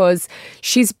inspiring because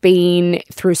she's been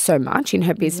through so much in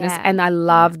her business. Yeah. And I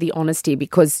love the honesty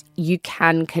because you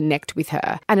can connect with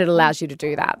her and it allows you to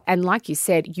do that. And like you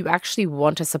said, you actually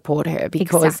want to support her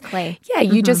because,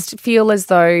 you just feel as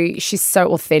though she's so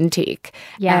authentic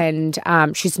and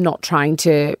she's not trying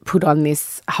to put on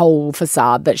this whole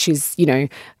facade that she's,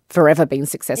 forever been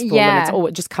successful and it's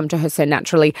all just come to her so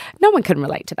naturally. No one can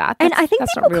relate to that. And I think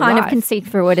people kind of can see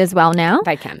through it as well now.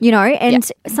 They can.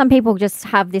 And some people just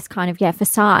have this kind of,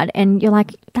 facade and you're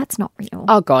like, that's not real.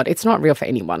 Oh, God, it's not real for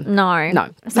anyone. No.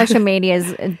 Social media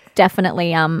is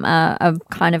definitely a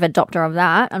kind of adopter of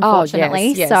that,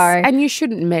 unfortunately. Oh, yes. So, and you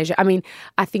shouldn't measure. I mean,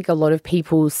 I think a lot of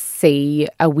people see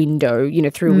a window,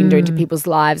 through a window into people's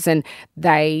lives and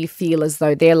they feel as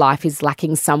though their life is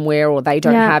lacking somewhere or they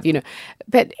don't have,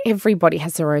 but everybody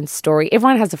has their own story.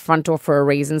 Everyone has a front door for a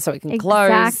reason so it can close.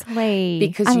 Exactly.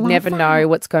 Because you never know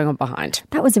what's going on behind.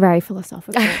 That was very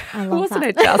philosophical. I love Wasn't that.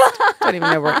 it just? Don't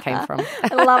even know where it came from.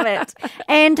 I love it.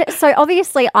 And so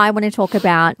obviously I want to talk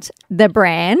about the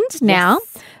brand now.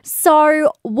 Yes.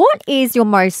 So what is your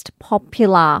most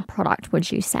popular product,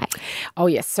 would you say? Oh,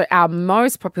 yes. So our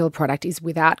most popular product is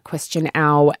without question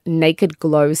our Naked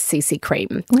Glow CC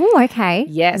Cream. Oh, okay.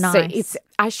 Yes. Nice. So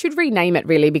I should rename it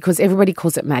really because everybody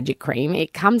calls it Magic Cream.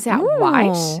 It comes out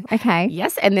white. Okay.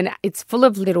 Yes. And then it's full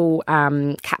of little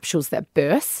capsules that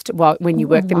burst when you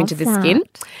work them into the skin.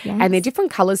 Yes. And they're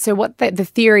different colours. So what the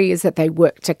theory is that they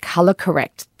work to colour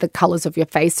correct the colours of your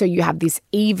face so you have this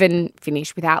even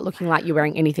finish without looking like you're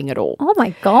wearing anything at all. Oh,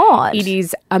 my God. It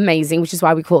is amazing, which is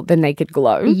why we call it the Naked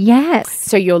Glow. Yes.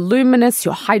 So you're luminous,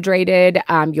 you're hydrated,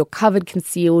 you're covered,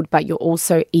 concealed, but you're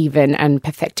also even and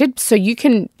perfected. So you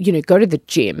can, go to the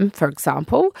gym, for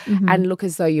example, and look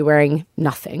as though you're wearing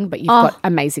nothing, but you've got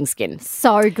amazing skin.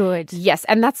 So good. Yes,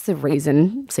 and that's the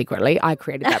reason, secretly, I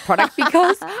created that product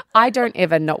because I don't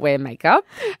ever not wear makeup.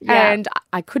 Yeah. And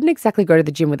I couldn't exactly go to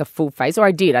the gym with a full face, or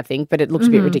I did, I think, but it looked a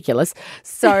bit ridiculous.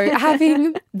 So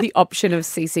having the option of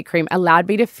CC cream allowed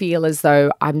me to feel as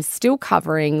though I'm still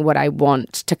covering what I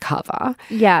want to cover.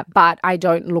 Yeah. But I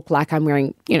don't look like I'm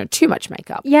wearing, too much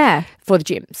makeup. Yeah. For the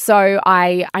gym. So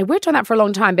I worked on that for a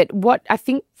long time, but what I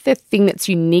think the thing that's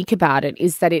unique about it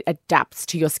is that it adapts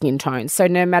to your skin tone. So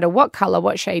no matter what colour,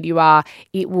 what shade you are,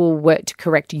 it will work to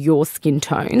correct your skin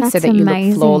tone so that you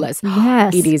look flawless.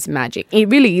 Yes. It is magic. It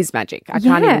really is magic. I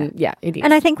can't even, it is.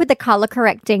 And I think with the colour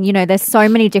correcting, there's so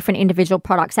many different individual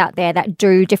products out there that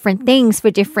do different things for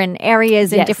different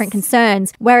areas and different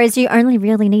concerns, whereas you only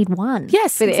really need one.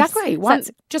 Yes, exactly.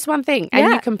 Just one thing.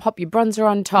 And you can pop your bronzer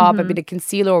on top, a bit of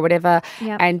concealer or whatever,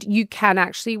 and you can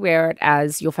actually wear it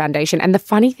as your foundation. And the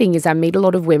funny thing is I meet a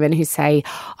lot of women who say,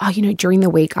 during the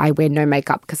week I wear no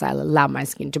makeup because I allow my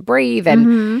skin to breathe.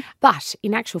 And but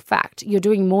in actual fact, you're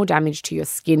doing more damage to your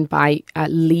skin by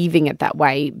leaving it that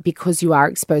way because you are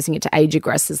exposing it to age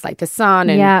aggressors like the sun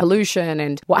and pollution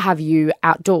and what have you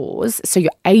outdoors. So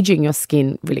you're aging your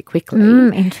skin really quickly.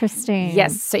 Interesting.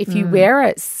 Yes. So if you wear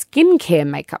a skincare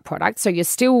makeup product, so you're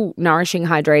still nourishing,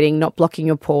 hydrating, not blocking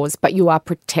your pores, but you are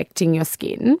protecting your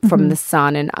skin from the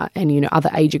sun and other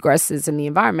age aggressors in the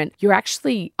environment, you're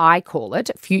actually, I call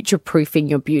it, future-proofing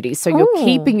your beauty. So you're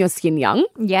keeping your skin young.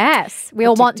 Yes. We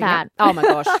all want that. Oh, my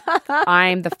gosh.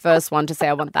 I'm the first one to say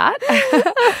I want that.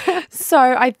 So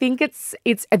I think it's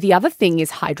the other thing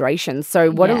is hydration.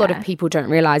 So what a lot of people don't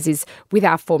realize is with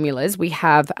our formulas, we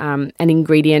have an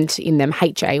ingredient in them,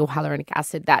 HA or hyaluronic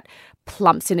acid, that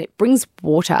plumps and it brings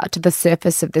water to the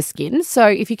surface of the skin. So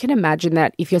if you can imagine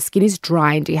that if your skin is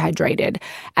dry and dehydrated,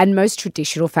 and most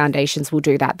traditional foundations will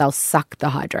do that, they'll suck the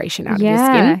hydration out of your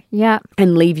skin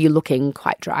and leave you looking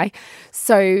quite dry.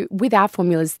 So with our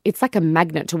formulas, it's like a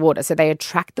magnet to water. So they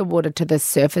attract the water to the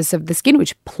surface of the skin,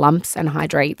 which plumps and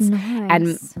hydrates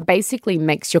and basically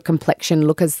makes your complexion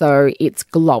look as though it's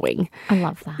glowing. I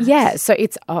love that. Yeah. So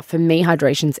it's, for me,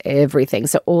 hydration's everything.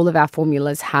 So all of our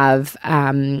formulas have,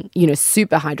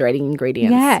 super hydrating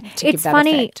ingredients. Yeah. To It's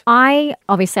funny. Effect.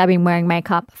 I've been wearing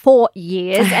makeup for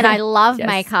years and I love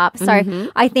makeup. So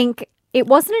I think it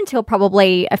wasn't until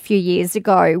probably a few years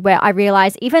ago where I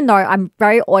realized even though I'm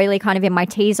very oily kind of in my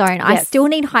T-zone, I still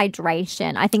need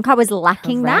hydration. I think I was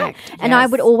lacking that. And I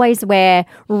would always wear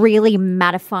really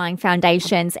mattifying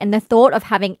foundations. And the thought of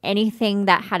having anything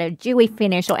that had a dewy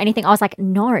finish or anything, I was like,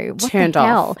 no, what Turned the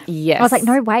hell? off. Yes. I was like,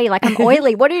 no way. Like, I'm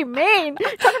oily. What do you mean?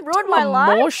 You're trying to ruin my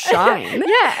life. More shine.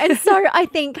 And so I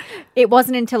think it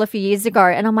wasn't until a few years ago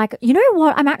and I'm like, you know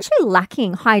what? I'm actually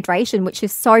lacking hydration, which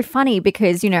is so funny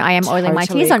because, I am oily oiling my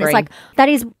Totally T-zone. It's agree. like that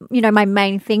is, my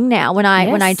main thing now when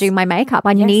I do my makeup.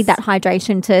 I need that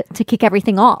hydration to kick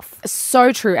everything off.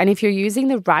 So true. And if you're using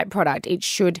the right product, it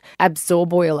should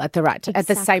absorb oil at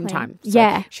the same time. So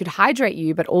it should hydrate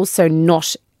you, but also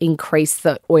not increase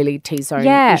the oily T-zone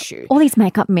issue. All these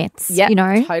makeup myths,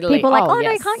 totally. People are like,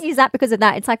 no, you can't use that because of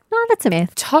that. It's like, no, that's a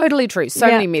myth. Totally true. So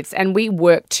many myths. And we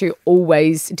work to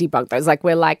always debunk those. Like,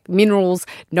 we're like, minerals,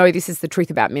 no, this is the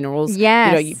truth about minerals.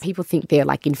 Yes. People think they're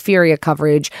like inferior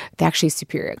coverage. They're actually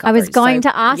superior coverage. I was going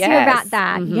to ask you about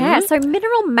that. Mm-hmm. Yeah. So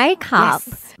mineral makeup,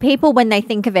 people, when they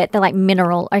think of it, they're like,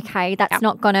 mineral, okay, that's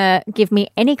not going to give me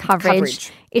any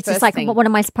coverage. It's just like, what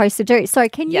am I supposed to do? So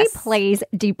can you please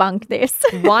debunk this?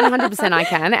 100% I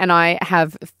can. And I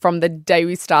have, from the day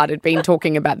we started, been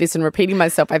talking about this and repeating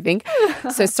myself, I think.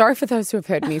 So sorry for those who have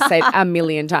heard me say it a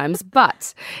million times,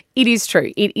 but it is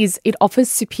true. It offers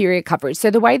superior coverage. So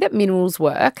the way that minerals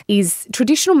work is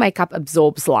traditional makeup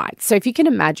absorbs light. So if you can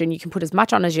imagine, you can put as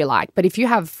much on as you like, but if you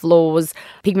have flaws,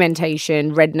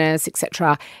 pigmentation, redness,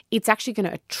 etc., it's actually going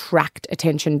to attract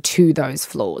attention to those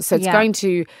flaws. So it's going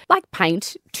to, like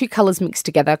paint, two colours mixed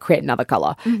together create another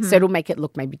colour. Mm-hmm. So it'll make it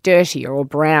look maybe dirtier or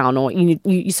brown, or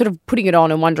you sort of putting it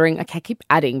on and wondering, okay, I keep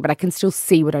adding, but I can still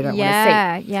see what I don't want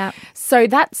to see. Yeah. So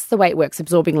that's the way it works,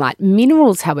 absorbing light.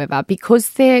 Minerals, however, because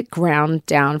they're ground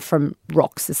down from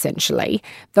rocks essentially,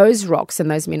 those rocks and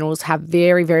those minerals have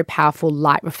very, very powerful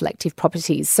light reflective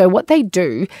properties. So what they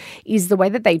do is the way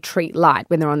that they treat light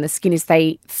when they're on the skin is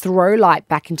they throw light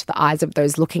back into the eyes of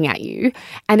those looking at you,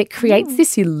 and it creates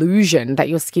this illusion that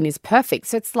your skin is perfect.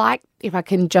 So it's like, if I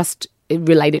can just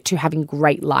relate it to having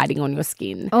great lighting on your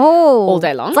skin all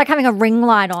day long. It's like having a ring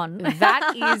light on.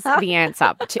 That is the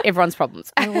answer to everyone's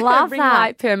problems. I love ring that.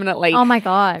 light permanently. Oh my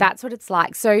God. That's what it's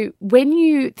like. So when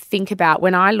you think about,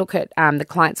 when I look at the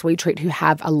clients we treat who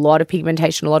have a lot of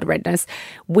pigmentation, a lot of redness,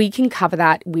 we can cover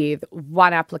that with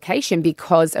one application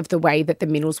because of the way that the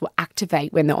minerals will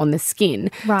activate when they're on the skin.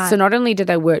 Right. So not only do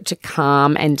they work to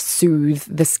calm and soothe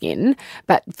the skin,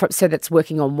 but so that's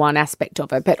working on one aspect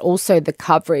of it, but also the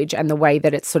coverage and the way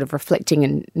that it's sort of reflecting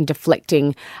and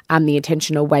deflecting the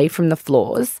attention away from the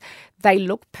flaws. They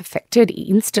look perfected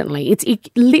instantly. It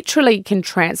literally can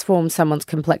transform someone's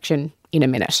complexion in a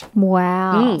minute.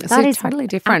 Wow. That is totally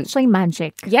different. Actually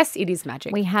magic. Yes, it is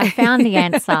magic. We have found the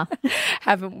answer.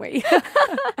 Haven't we?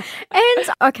 And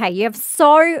okay, you have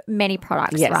so many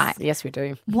products, right? Yes, we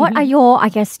do. What are your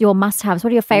must-haves? What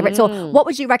are your favorites? Or what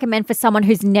would you recommend for someone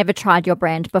who's never tried your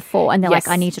brand before and they're like,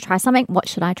 I need to try something. What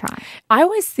should I try? I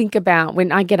always think about,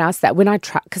 when I get asked that,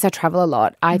 because I travel a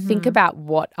lot, I think about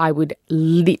what I would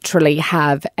literally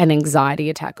have an anxiety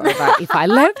attack over if I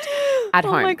left at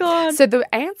home. Oh my God. So the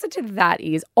answer to that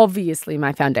is obviously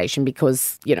my foundation,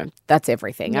 because, that's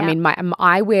everything. Yeah. I mean,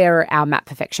 I wear our Matte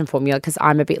Perfection formula because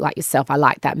I'm a bit like yourself. I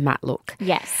like that matte look.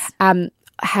 Yes.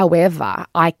 However,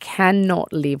 I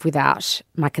cannot live without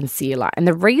my concealer. And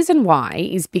the reason why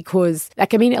is because, a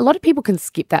lot of people can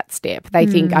skip that step. They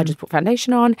think, I just put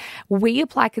foundation on. We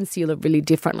apply concealer really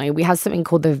differently. We have something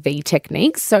called the V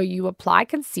technique. So you apply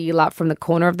concealer from the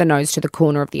corner of the nose to the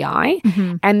corner of the eye.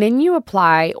 Mm-hmm. And then you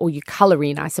apply, or you colour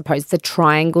in, I suppose, the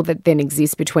triangle that then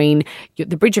exists between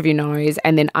the bridge of your nose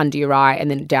and then under your eye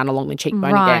and then down along the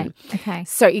cheekbone again. Okay.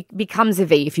 So it becomes a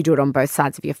V if you do it on both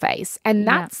sides of your face. And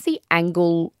that's the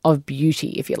angle of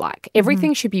beauty, if you like.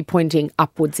 Everything should be pointing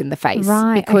upwards in the face,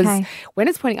 because when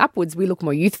it's pointing upwards, we look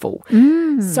more youthful.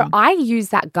 So I use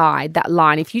that guide, that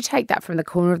line. If you take that from the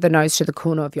corner of the nose to the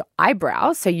corner of your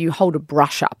eyebrow, so you hold a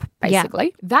brush up,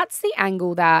 basically, that's the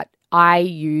angle that I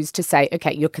use to say,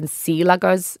 okay, your concealer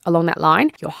goes along that line,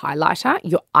 your highlighter,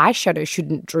 your eyeshadow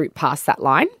shouldn't droop past that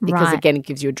line because, again, it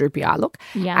gives you a droopy eye look,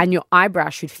 and your eyebrow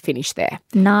should finish there.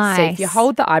 Nice. So if you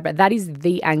hold the eyebrow, that is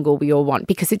the angle we all want,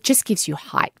 because it just gives you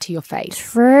height to your face.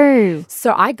 True.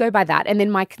 So I go by that. And then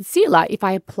my concealer, if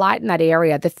I apply it in that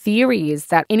area, the theory is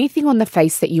that anything on the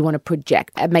face that you want to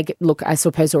project and make it look, I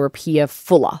suppose, or appear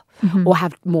fuller, or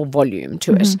have more volume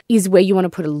to it, is where you want to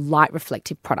put a light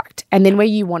reflective product. And then where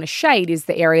you want to shade is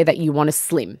the area that you want to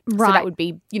slim. Right. So that would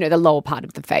be, the lower part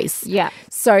of the face. Yeah.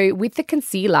 So with the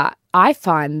concealer, I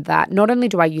find that not only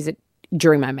do I use it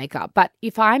during my makeup, but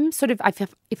if I'm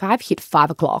if I've hit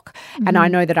 5 o'clock and I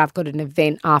know that I've got an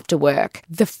event after work,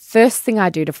 the first thing I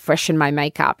do to freshen my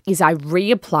makeup is I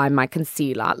reapply my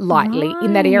concealer lightly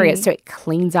in that area, so it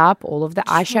cleans up all of the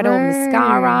eyeshadow,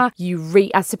 mascara.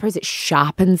 I suppose it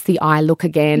sharpens the eye look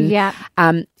again. Yeah.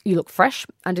 You look fresh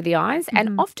under the eyes,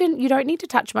 and often you don't need to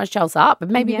touch much else up.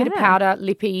 Maybe a bit of powder,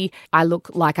 lippy. I look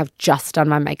like I've just done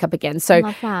my makeup again. So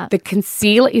Love that. the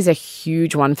concealer is a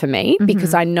huge one for me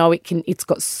because I know it's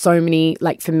got so many,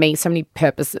 like for me, so many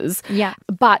purposes. Yeah.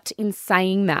 But in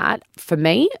saying that, for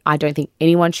me, I don't think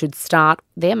anyone should start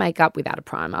their makeup without a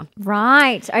primer.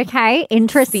 Right. Okay.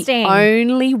 Interesting. The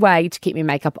only way to keep your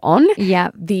makeup on,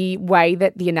 Yeah. the way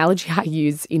that the analogy I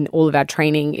use in all of our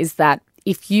training is that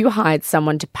if you hired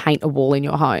someone to paint a wall in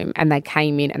your home and they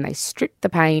came in and they stripped the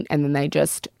paint and then they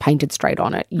just painted straight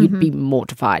on it, you'd be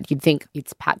mortified. You'd think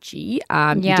it's patchy.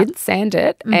 You didn't sand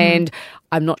it and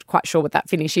I'm not quite sure what that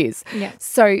finish is. Yeah.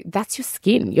 So that's your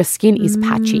skin. Your skin is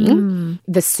patchy.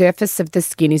 The surface of the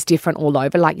skin is different all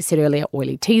over. Like you said earlier,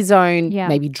 oily T-zone,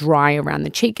 maybe dry around the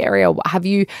cheek area, what have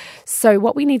you. So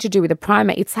what we need to do with a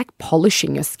primer, it's like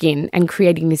polishing your skin and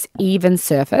creating this even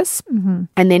surface.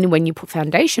 And then when you put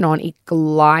foundation on, it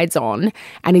glides on,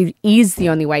 and it is the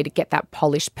only way to get that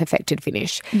polished, perfected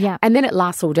finish. Yeah. And then it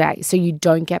lasts all day. So you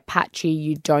don't get patchy,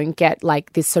 you don't get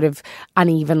like this sort of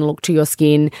uneven look to your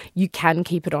skin. You can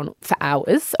keep it on for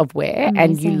hours of wear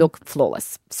and you look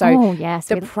flawless. So yes,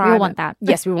 the we primer, want that.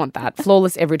 Yes, we want that.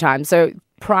 Flawless every time. So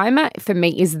primer for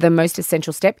me is the most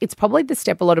essential step. It's probably the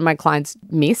step a lot of my clients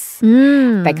miss.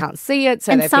 They can't see it.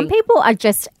 So And they some think people are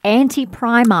just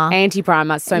anti-primer.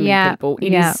 anti-primer, so many people.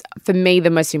 It is for me the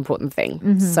most important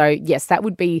thing. So yes, they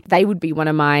would be one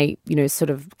of my, sort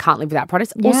of can't live without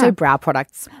products. Also brow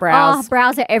products. Brows. Oh,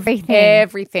 brows are everything.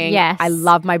 Everything. Yes. I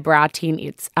love my brow tint.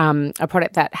 It's a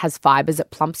product that has fibers that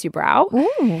plumps your brow. Ooh,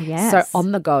 yes. So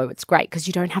on the go, it's great because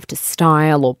you don't have to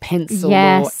style or pencil or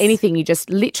Yes. anything. You just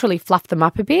literally fluff them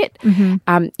up a bit.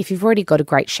 If you've already got a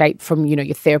great shape from,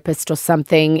 your therapist or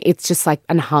something, it's just like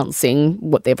enhancing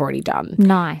what they've already done.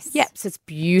 Nice. Yep, so it's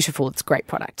beautiful. It's a great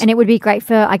product. And it would be great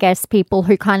for, I guess, people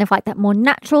who kind of like that more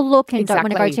natural look and don't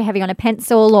want to go Exactly. too heavy on a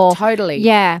pencil or... Totally.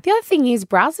 Yeah. The other thing is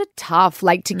brows are tough,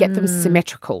 like to get them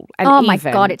symmetrical and Oh my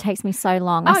even. God, it takes me so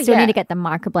long. I still need to get them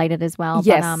microbladed as well.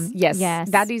 Yes, but,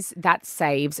 yes. That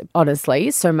saves,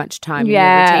 honestly, so much time Yeah.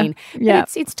 in your routine. Yeah.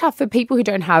 But it's tough for people who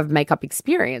don't have makeup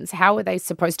experience. How are they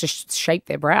supposed to shape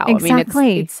their brow? Exactly.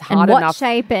 I mean, it's hard and what enough.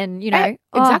 shape and,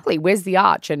 Exactly. Where's the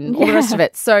arch and all the rest of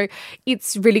it? So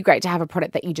it's really great to have a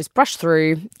product that you just brush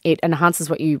through. It enhances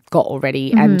what you've got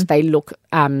already and they look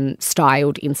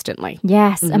styled instantly.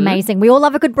 Yes, amazing. We all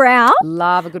love a good brow.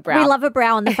 Love a good brow. We love a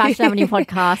brow on the Fashion Avenue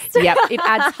podcast. Yep. It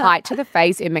adds height to the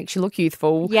face. It makes you look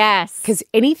youthful. Yes. Because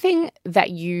anything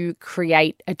that you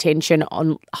create attention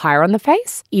on higher on the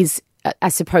face is, I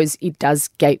suppose, it does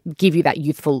give you that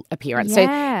youthful appearance.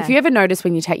 Yeah. So if you ever notice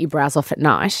when you take your brows off at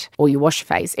night or you wash your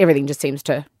face, everything just seems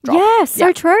to drop. Yeah,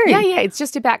 so true. Yeah. It's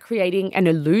just about creating an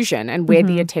illusion and where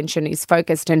the attention is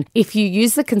focused. And if you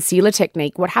use the concealer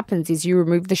technique, what happens is you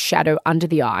remove the shadow under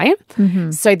the eye.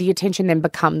 So the attention then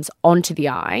becomes onto the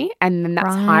eye. And then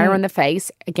that's higher on the face,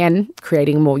 again,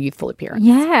 creating a more youthful appearance.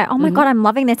 Yeah. Oh my God, I'm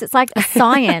loving this. It's like a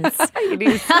science. It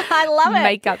is I love it.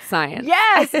 makeup science.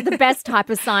 Yes, the best type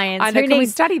of science. I know. Can we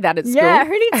study that at school? Yeah,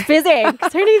 who needs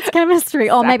physics? Who needs chemistry?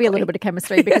 Or maybe a little bit of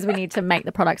chemistry because we need to make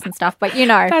the products and stuff. But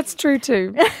That's true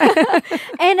too.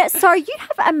 And so you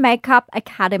have a makeup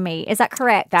academy, is that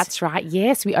correct? That's right.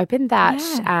 Yes, we opened that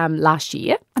last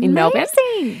year in Melbourne.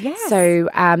 Amazing. Yes. So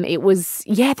it was,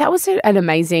 that was an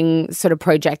amazing sort of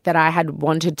project that I had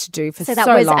wanted to do for so long. So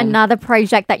that was another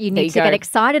project that you need to get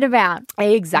excited about.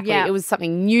 Exactly. Yeah. It was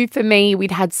something new for me.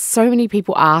 We'd had so many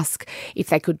people ask if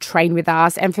they could train with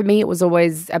us. And for me, it was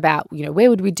always about, where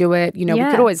would we do it? We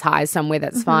could always hire somewhere,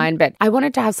 that's fine. But I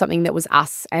wanted to have something that was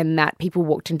us and that people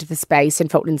walked into the space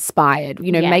and felt inspired.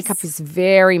 Makeup is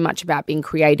very much about being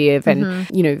creative and,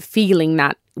 feeling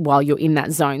that while you're in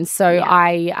that zone. So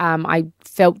I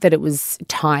felt that it was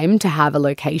time to have a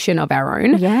location of our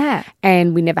own. Yeah.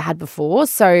 And we never had before.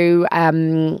 So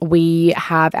we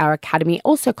have our academy,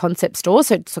 also concept store.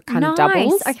 So it's kind of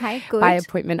doubles. Okay, good. By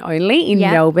appointment only in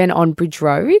Melbourne on Bridge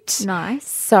Road. Nice.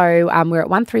 So we're at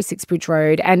 136 Bridge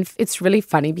Road. And it's really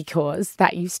funny because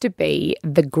that used to be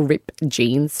the Grip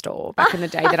jeans store back in the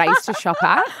day that I used to shop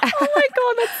at. Oh my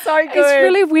God, that's so good. It's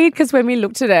really weird because when we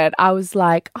looked at it, I was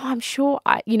like, I'm sure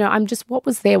what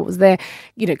was there?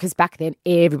 Because back then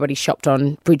everybody shopped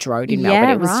on Bridge Road in Melbourne.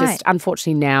 It was just,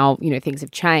 unfortunately now, things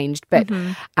have changed, but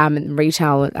in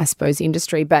retail, I suppose,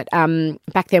 industry. But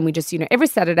back then we just, every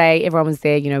Saturday everyone was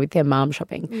there, with their mum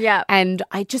shopping. Yeah. And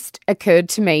it just occurred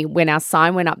to me when our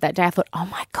sign went up that day, I thought, oh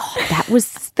my God, that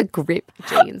was the Grip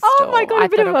jeans store. Oh my God, a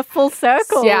bit of a full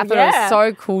circle. Yeah, I thought it was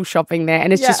so cool shopping there.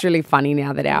 And it's just really funny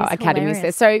now that our academy is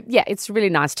there. So yeah, it's really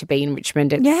nice to be in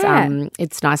Richmond.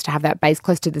 It's nice to have that base close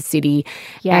close to the city,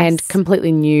 Yes. and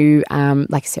completely new,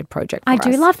 like I said, project for I us.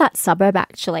 do love that suburb,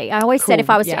 actually. I always said if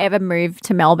I was to yeah. ever move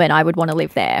to Melbourne, I would want to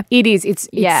live there. It is. It's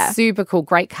Yeah. super cool.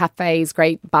 Great cafes,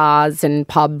 great bars and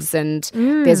pubs, and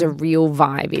there's a real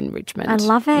vibe in Richmond. I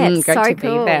love it. Great So to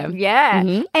cool. be there.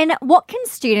 Yeah. And what can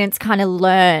students kind of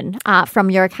learn from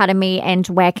your academy, and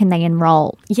where can they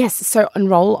enroll? Yes, so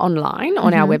enroll online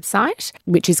on our website,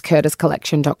 which is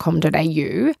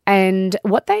curtiscollection.com.au. And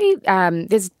what they,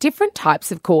 there's different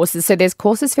types of courses. So there's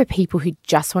courses for people who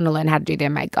just want to learn how to do their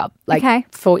makeup. Like Okay.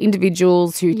 for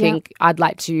individuals who think I'd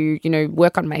like to,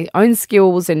 work on my own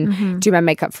skills and do my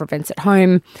makeup for events at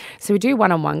home. So we do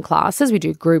one-on-one classes. We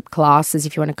do group classes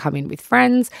if you want to come in with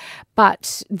friends.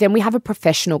 But then we have a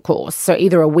professional course. So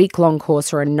either a week-long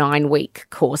course or a 9-week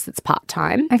course that's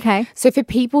part-time. Okay. So for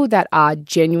people that are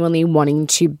genuinely wanting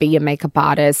to be a makeup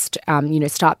artist,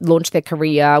 launch their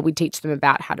career, we teach them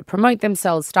about how to promote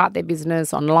themselves, start their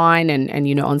business online and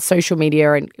on social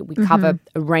media. And we cover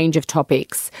a range of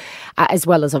topics, as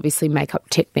well as obviously makeup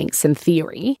techniques and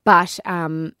theory. But,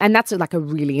 and that's like a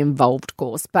really involved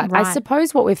course. But I Right.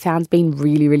 suppose what we've found has been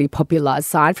really, really popular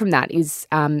aside from that is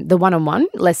the one-on-one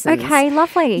lessons. Okay,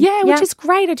 lovely. Yeah, which is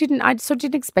great. I sort of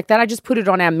didn't expect that. I just put it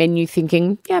on our menu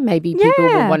thinking, maybe people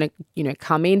will want to,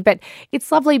 come in. But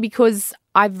it's lovely because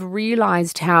I've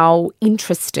realised how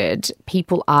interested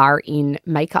people are in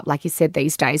makeup, like you said,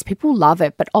 these days. People love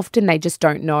it, but often they just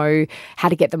don't know how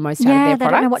to get the most out of their they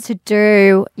products. don't know what to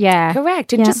do. Yeah.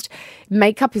 Correct. And just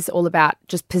makeup is all about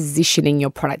just positioning your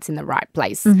products in the right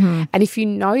place. And if you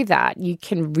know that, you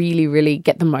can really, really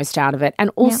get the most out of it.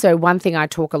 And also one thing I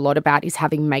talk a lot about is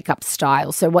having makeup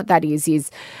style. So what that is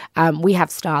we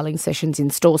have styling sessions in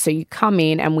store. So you come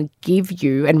in and we give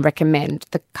you and recommend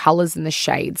the colours and the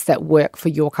shades that work for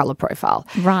your colour profile.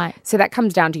 Right. So that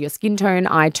comes down to your skin tone,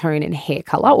 eye tone and hair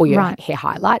colour, or your hair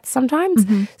highlights sometimes.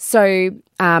 So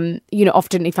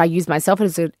often if I use myself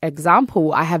as an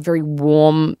example, I have very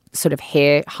warm sort of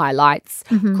hair highlights,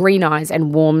 green eyes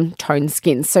and warm toned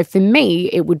skin. So for me,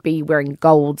 it would be wearing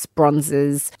golds,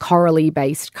 bronzes, corally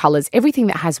based colours, everything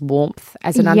that has warmth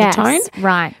as an undertone.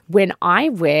 Right. When I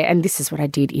wear, and this is what I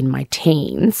did in my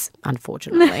teens,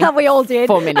 unfortunately. We all did.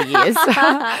 For many years.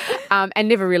 And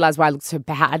never realised why I looked so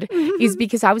bad, is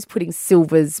because I was putting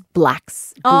silvers,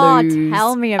 blacks, blues. Oh,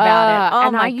 tell me about it. Oh,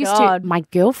 and my I used God. to, my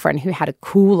girlfriend who had a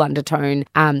cool undertone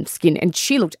skin, and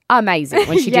she looked amazing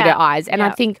when she did her eyes. And I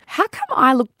think, how come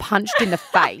I look punched in the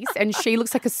face and she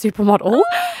looks like a supermodel?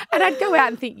 And I'd go out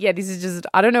and think, this is just,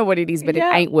 I don't know what it is, but it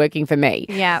ain't working for me.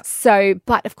 Yeah. So,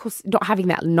 but of course, not having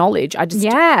that knowledge, I just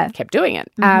kept doing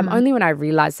it. Only when I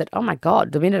realised that, oh my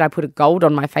God, the minute I put a gold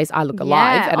on my face, I look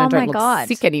alive and I don't look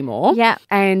sick anymore. Yeah.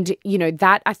 And,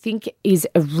 that I think is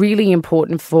really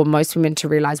important for most women to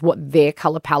realise what their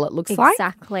colour palette looks like.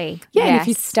 Exactly. Yeah, and if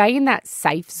you stay in that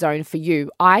safe zone for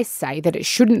you, I say that it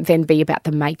shouldn't then be about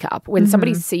the makeup. When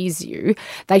somebody sees you,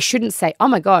 they shouldn't say, oh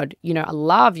my God, I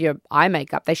love your eye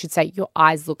makeup. They should say, your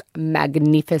eyes look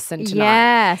magnificent tonight.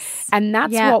 Yes. And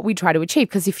that's what we try to achieve,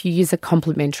 because if you use a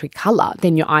complementary colour,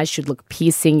 then your eyes should look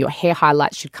piercing, your hair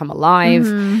highlights should come alive,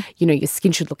 your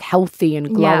skin should look healthy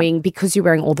and glowing because you're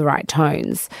wearing all the right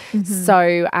tones.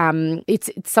 So it's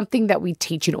something that we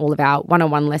teach in all of our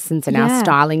one-on-one lessons and our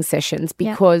styling sessions,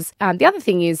 because the other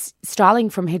thing is styling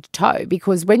from head to toe,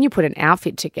 because when you put an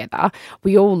outfit together,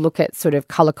 we all look at sort of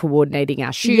colour coordinating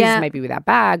our shoes, maybe with our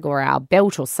bag or our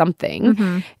belt or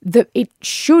something, that it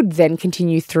should then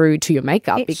continue through to your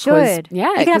makeup. It because should. Yeah,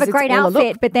 you can have a great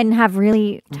outfit, but then have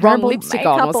really wrong lipstick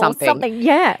on or something.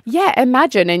 Yeah. Yeah,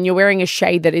 imagine, and you're wearing a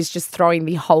shade that is just throwing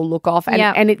the whole look off,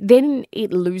 and then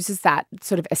it loses that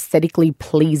sort of aesthetically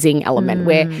pleasing element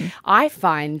where I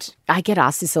find I get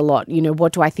asked this a lot,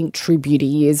 what do I think true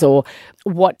beauty is, or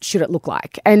what should it look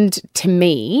like? And to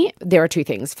me, there are two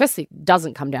things. Firstly, it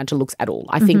doesn't come down to looks at all.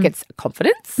 I think it's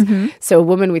confidence. So a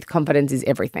woman with confidence is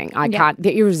everything.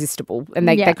 They're irresistible, and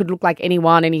they could look like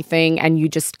anyone, anything, and you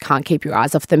just can't keep your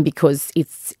eyes off them because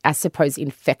it's, I suppose,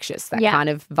 infectious, that kind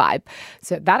of vibe.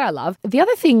 So that I love. The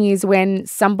other thing is when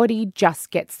somebody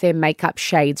just gets their makeup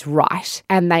shades right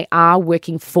and they are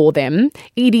working for them,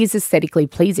 it is aesthetically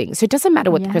pleasing. So it doesn't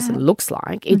matter what the person looks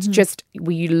like. It's just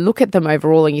when you look at them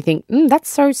overall and you think, that's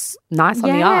so nice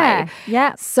on the eye.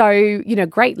 Yeah. So,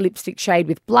 great lipstick shade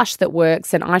with blush that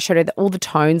works and eyeshadow that all the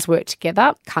tones work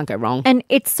together. Can't go wrong. And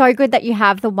it's so good that you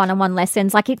have the one-on-one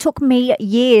lessons. Like, it took me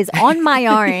years on my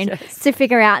own to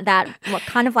figure out that what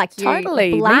kind of like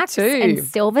Totally, blacks me too. and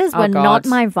silvers were not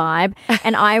my vibe.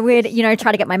 And I would,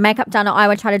 try to get my makeup done, or I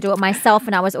would try to do it myself,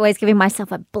 and I was always giving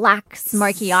myself a black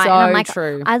smoky eye. And I'm like,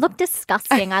 true. I look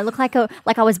disgusting. I look like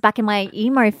I was back in my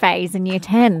emo phase in year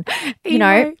 10.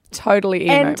 Totally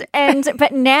emo.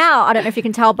 But now, I don't know if you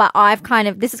can tell, but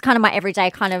this is kind of my everyday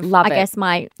kind of, Love I it. guess,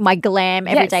 my glam,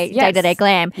 everyday, yes. day-to-day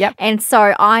glam. Yep. And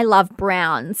so I love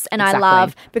browns, and I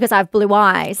love, because I have blue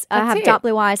eyes. I have dark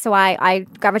blue eyes, so I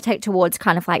gravitate towards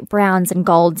kind of like browns and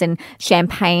golds and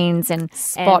champagnes and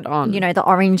Spot on. You know, the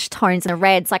orange tones and the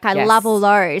reds. Like I love all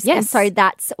those. Yes. And so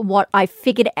that's what I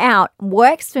figured out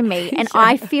works for me. And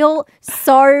I feel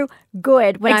so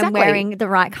good when I'm wearing the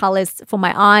right colours for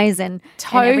my eyes and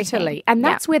Totally. And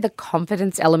that's where the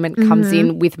confidence element comes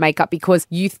in with makeup, because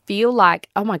you feel like,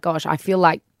 oh my gosh, I feel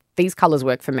like these colours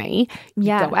work for me. You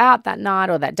go out that night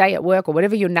or that day at work or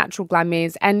whatever your natural glam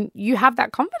is, and you have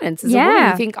that confidence as a woman.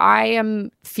 You think, I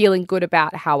am feeling good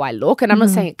about how I look. And I'm not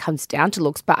saying it comes down to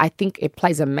looks, but I think it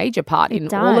plays a major part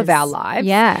in all of our lives.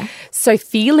 Yeah. So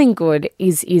feeling good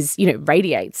is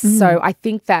radiates. So I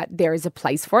think that there is a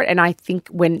place for it. And I think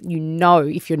when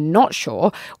if you're not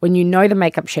sure, when you know the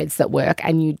makeup shades that work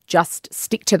and you just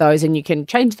stick to those and you can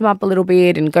change them up a little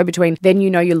bit and go between, then you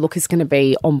know your look is going to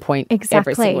be on point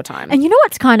every single time. And you know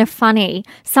what's kind of funny?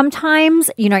 Sometimes,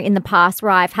 in the past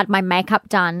where I've had my makeup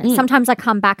done, sometimes I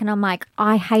come back and I'm like,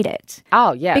 I hate it.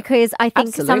 Oh, yeah. Because I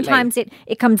think sometimes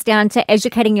it comes down to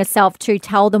educating yourself to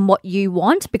tell them what you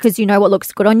want, because you know what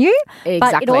looks good on you. Exactly.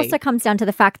 But it also comes down to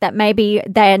the fact that maybe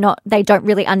they don't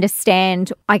really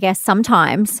understand, I guess,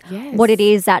 sometimes what it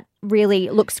is that really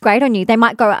looks great on you. They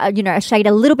might go, a shade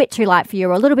a little bit too light for you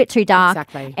or a little bit too dark.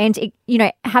 Exactly. And,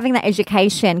 having that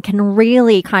education can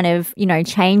really kind of,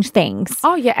 change things.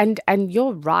 Oh, yeah. And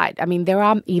you're right. I mean, there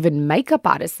are even makeup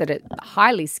artists that are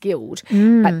highly skilled,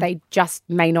 but they just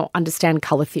may not understand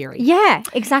colour theory. Yeah,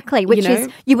 exactly. Which is,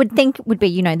 you would think would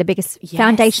be, the biggest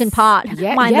foundation part.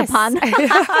 Mind the pun.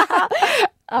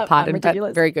 Pardon,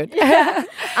 but very good.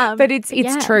 But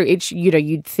it's true. It's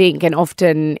you'd think, and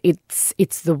often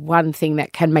it's the one thing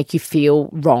that can make you feel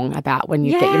wrong about when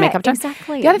you get your makeup done.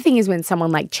 Exactly. The other thing is when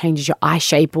someone like changes your eye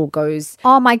shape or goes,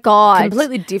 oh my God,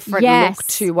 completely different look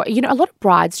to what a lot of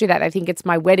brides do that. They think it's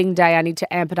my wedding day, I need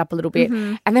to amp it up a little bit,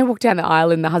 and they walk down the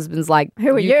aisle and the husband's like,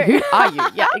 Who are you? Who are you?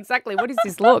 Yeah, exactly. What is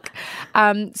this look?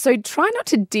 So try not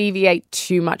to deviate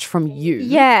too much from you.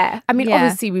 Yeah. I mean,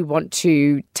 obviously we want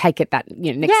to take it that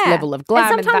next level of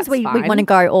glam. And sometimes we fine. want to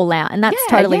go all out, and that's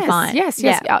totally fine. Yes,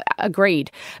 agreed.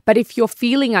 But if you're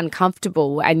feeling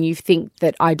uncomfortable and you think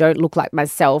that I don't look like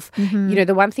myself,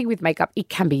 the one thing with makeup, it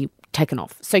can be taken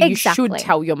off. So you should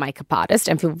tell your makeup artist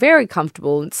and feel very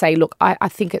comfortable and say, look, I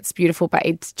think it's beautiful, but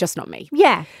it's just not me.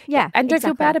 Yeah. And don't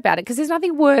feel bad about it, because there's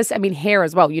nothing worse. I mean, hair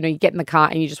as well. You get in the car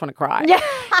and you just want to cry. Yeah.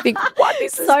 You think, what?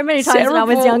 This is so many times terrible. when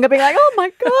I was younger, being like, oh my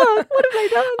God, what have I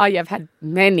done? Oh, yeah, I've had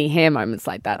many hair moments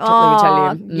like that. Let me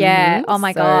tell you. Yeah. Oh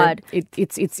my God.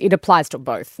 It applies to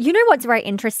both. You know what's very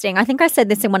interesting? I think I said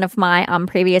this in one of my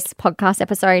previous podcast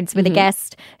episodes with a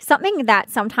guest. Something that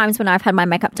sometimes when I've had my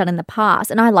makeup done in the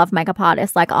past, and I love makeup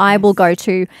artists, like I will go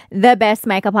to the best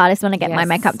makeup artist when I get my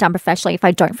makeup done professionally, if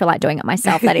I don't feel like doing it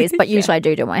myself, that is. But usually I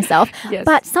do it myself. Yes.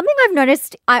 But something I've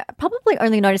noticed, I probably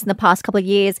only noticed in the past couple of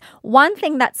years, one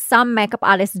thing that some makeup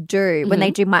artists do when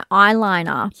they do my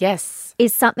eyeliner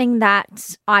is something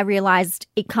that I realised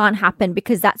it can't happen,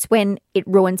 because that's when it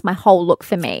ruins my whole look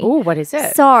for me. Oh, what is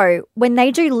it? So when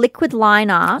they do liquid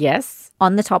liner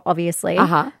on the top, obviously,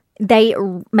 they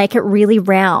make it really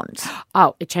round.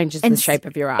 Oh, it changes the shape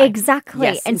of your eye. Exactly.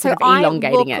 Yes, and so I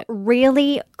look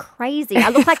really crazy. I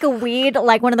look like a weird,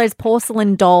 like one of those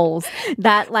porcelain dolls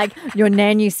that like your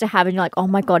nan used to have, and you're like, oh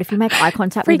my God, if you make eye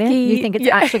contact with it, you think it's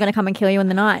actually going to come and kill you in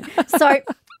the night. So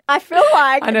I feel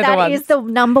like that is the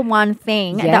number one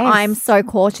thing that I'm so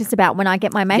cautious about when I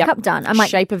get my makeup done. I'm like,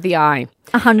 shape of the eye.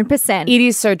 100%. It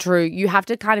is so true. You have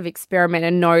to kind of experiment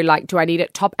and know, like, do I need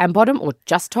it top and bottom or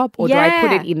just top? Or do I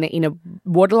put it in the inner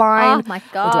waterline? Oh, my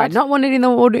God. Or do I not want it in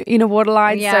the inner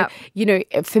waterline? Yeah.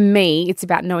 So, for me, it's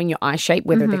about knowing your eye shape,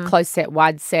 whether they're close set,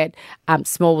 wide set,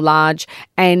 small, large,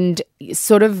 and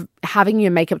sort of having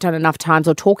your makeup done enough times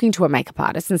or talking to a makeup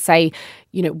artist and say,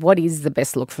 what is the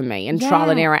best look for me, and trial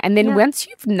and error. And then once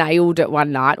you've nailed it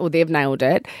one night or they've nailed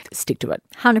it, stick to it.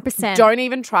 100%. Don't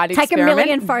even try to take experiment. a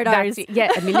million photos.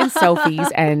 A million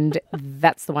selfies, and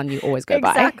that's the one you always go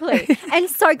by. Exactly. And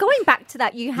so going back to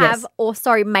that, you have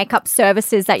also makeup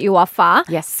services that you offer.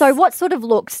 Yes. So what sort of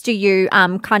looks do you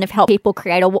kind of help people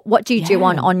create, or what do you do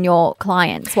on your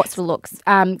clients? What sort of looks?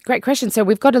 Great question. So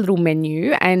we've got a little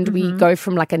menu, and we go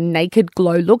from like a naked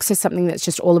glow look, so something that's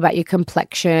just all about your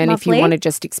complexion. Lovely. If you want to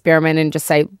just experiment and just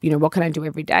say, what can I do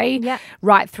every day? Yeah.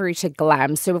 Right through to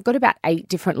glam. So we've got about 8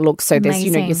 different looks. So there's,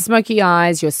 your smoky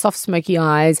eyes, your soft smoky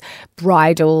eyes,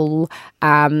 bridal,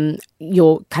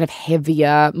 your kind of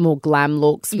heavier, more glam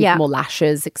looks with more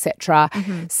lashes, etc.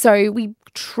 So we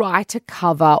try to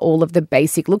cover all of the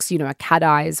basic looks, a cat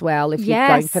eye as well if you're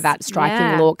going for that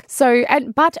striking look. So,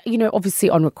 but obviously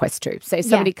on request too. So if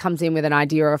somebody comes in with an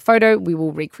idea or a photo, we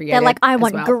will recreate it. They're like, I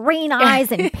want green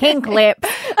eyes and pink lips.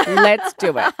 Let's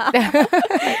do it.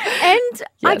 And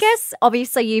I guess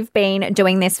obviously you've been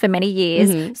doing this for many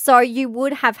years, so you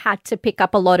would have had to pick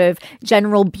up a lot of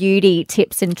general beauty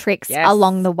tips and tricks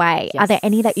along the way. Are there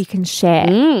any that you can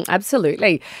share?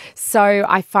 Absolutely. So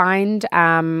I find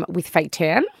with fake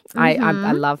tan,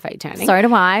 I love fake tanning. So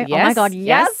do I. Yes, oh my God,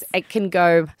 yes. It can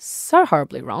go so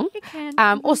horribly wrong. It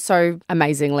can. Or so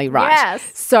amazingly right.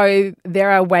 Yes. So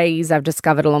there are ways I've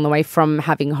discovered along the way from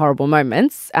having horrible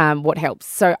moments, what helps.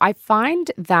 So I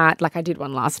find that, like I did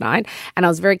one last night, and I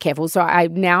was very careful. So I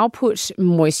now put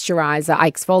moisturizer, I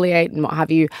exfoliate and what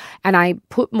have you, and I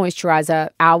put moisturizer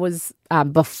hours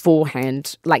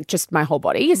beforehand, like just my whole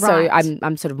body. So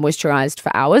I'm sort of moisturized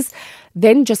for hours.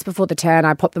 Then just before the tan,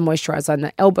 I pop the moisturizer on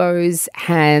the elbows,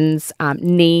 hands,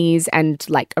 knees, and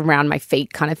like around my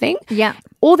feet kind of thing. Yeah.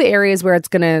 All the areas where it's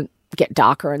going to get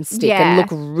darker and stick and look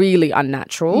really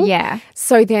unnatural. Yeah.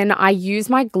 So then I use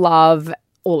my glove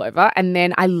all over, and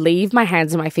then I leave my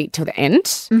hands and my feet till the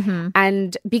end.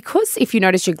 And because if you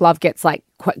notice your glove gets like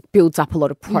builds up a lot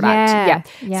of product.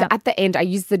 So at the end I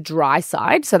use the dry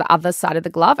side, so the other side of the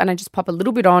glove, and I just pop a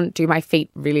little bit on, do my feet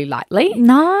really lightly.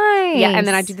 Nice. Yeah, and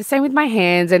then I do the same with my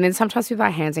hands, and then sometimes with my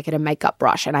hands I get a makeup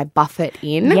brush and I buff it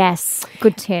in. Yes,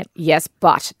 good tip. Yes,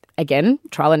 but again,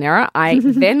 trial and error. I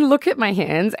then look at my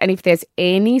hands, and if there's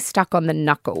any stuck on the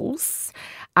knuckles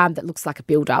that looks like a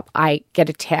build-up, I get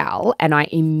a towel and I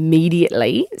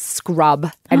immediately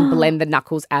scrub and blend the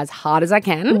knuckles as hard as I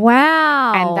can.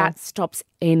 Wow. And that stops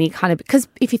any kind of, because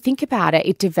if you think about it,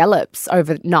 it develops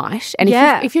overnight, and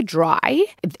if you're dry,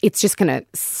 it's just going to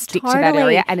stick to that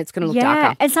area and it's going to look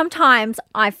darker. And sometimes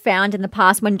I've found in the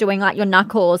past when doing like your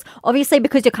knuckles, obviously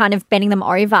because you're kind of bending them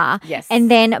over,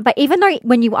 and then but even though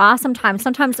when you are sometimes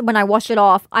when I wash it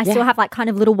off, I still have like kind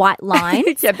of little white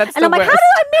lines. That's and I'm like, how did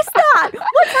I miss that?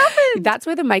 What's happened? That's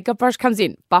where the makeup brush comes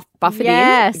in. Buff it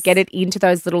in, get it into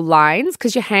those little lines,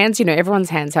 because your hands, everyone's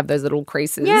hands have those little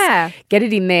creases. Yeah. Get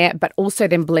it in there, but also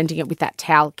then blending it with that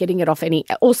towel, getting it off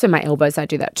also my elbows, I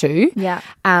do that too. Yeah.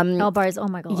 Elbows, oh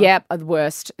my God. Yeah, the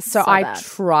worst. So I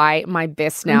try my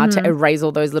best now to erase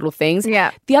all those little things.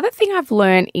 Yeah. The other thing I've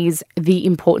learned is the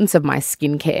importance of my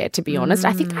skincare, to be honest.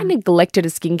 I think I neglected a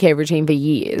skincare routine for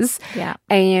years. Yeah.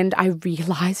 And I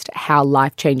realised how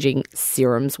life-changing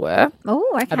serums were.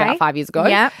 Oh, okay. About 5 years ago.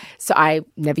 Yeah. So I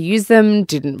never used them,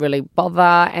 didn't really bother.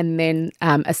 And then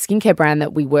a skincare brand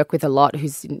that we work with a lot,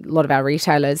 who's a lot of our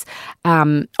retailers,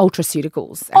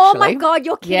 Ultraceuticals, actually. Oh my God,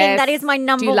 you're kidding. Yes. That is my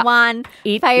number one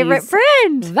favorite is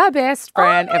brand. The best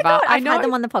brand ever. God. I've had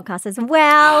them on the podcast as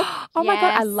well. Oh my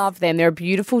God, I love them. They're a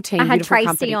beautiful team, I had beautiful Tracy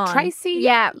company. on. Tracy,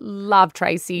 love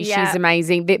Tracy. Yeah. She's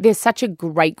amazing. They're such a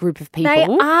great group of people.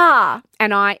 They are.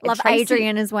 And I love Tracy,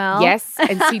 Adrian as well. Yes,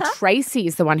 and see, Tracy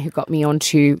is the one who got me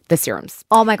onto the serums.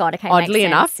 Oh my God, okay. Oddly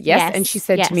enough, yes. And she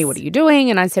said to me, "What are you doing?"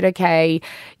 And I said, "Okay,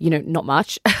 not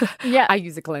much. Yeah, I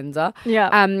use a cleanser."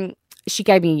 Yeah. She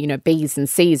gave me, B's and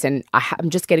C's, and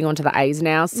I'm just getting onto the A's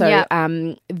now. So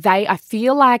I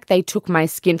feel like they took my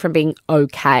skin from being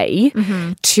okay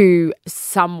to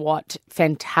somewhat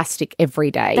fantastic every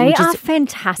day. They are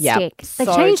fantastic. Yep, they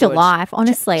changed your life,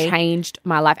 honestly. Changed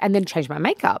my life, and then changed my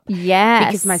makeup. Yes.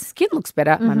 Because my skin looks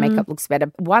better, my makeup looks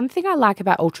better. One thing I like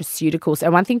about Ultraceuticals,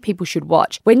 and one thing people should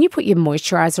watch, when you put your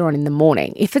moisturizer on in the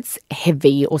morning, if it's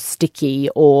heavy or sticky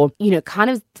or, kind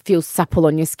of feels supple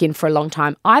on your skin for a long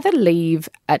time, either leave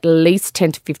at least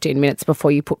 10 to 15 minutes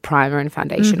before you put primer and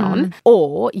foundation on,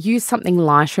 or use something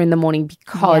lighter in the morning,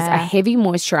 because a heavy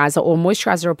moisturizer or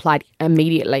moisturizer applied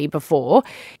immediately before,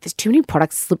 there's too many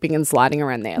products slipping and sliding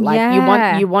around there.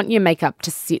 Like you want your makeup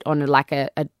to sit on like a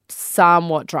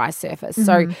somewhat dry surface.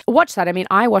 So watch that. I mean,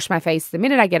 I wash my face the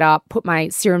minute I get up, put my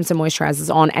serums and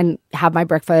moisturizers on and have my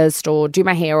breakfast or do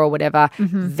my hair or whatever.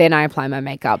 Then I apply my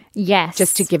makeup. Yes.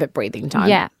 Just to give it breathing time.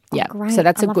 Yeah. Yeah, great. So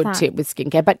that's a good that. tip with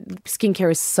skincare. But skincare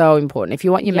is so important. If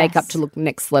you want your makeup to look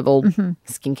next level,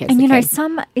 skincare.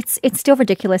 And it's still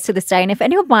ridiculous to this day. And if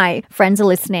any of my friends are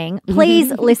listening, please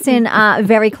listen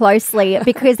very closely,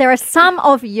 because there are some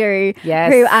of you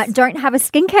who don't have a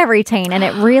skincare routine, and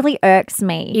it really irks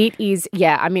me. It is,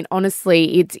 I mean,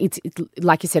 honestly, it's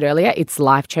like you said earlier, it's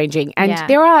life changing. And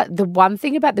there are the one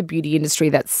thing about the beauty industry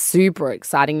that's super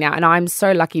exciting now, and I'm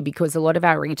so lucky because a lot of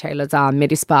our retailers are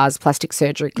Medispas, plastic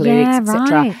surgery clinics, clinics, etc.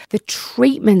 right. The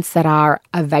treatments that are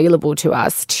available to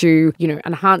us to,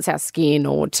 enhance our skin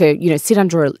or to, sit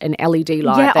under an LED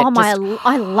light. Yeah, that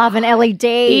I love an LED.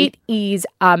 It is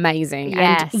amazing.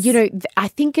 Yes. And, I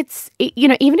think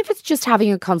even if it's just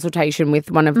having a consultation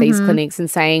with one of these clinics and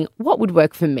saying, what would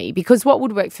work for me? Because what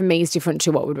would work for me is different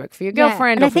to what would work for your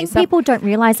girlfriend. And I think people don't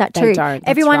realize that too. They don't. That's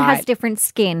Everyone right. has different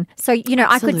skin. So, I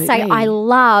could say, Absolutely. I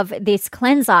love this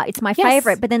cleanser. It's my Yes.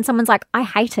 favorite. But then someone's like, I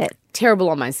hate it. Terrible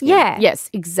on my skin. Yeah. Yes,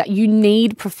 exactly. You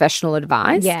need professional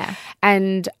advice. Yeah.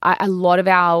 And a lot of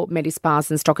our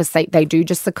Medispas and stockists, they do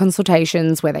just the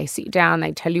consultations where they sit down,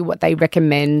 they tell you what they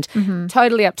recommend.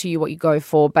 Totally up to you what you go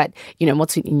for, but,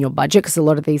 what's in your budget, because a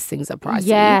lot of these things are pricey.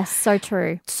 Yes, so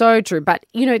true. So true. But,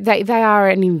 they are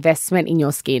an investment in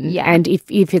your skin. Yeah. And if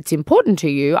it's important to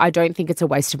you, I don't think it's a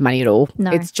waste of money at all. No.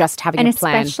 It's just having And a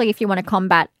plan. especially if you want to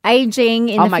combat aging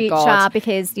in the my future, God.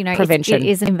 because, Prevention. it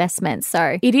is an investment.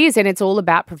 So It is, and it's all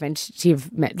about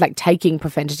taking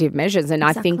preventative measures. And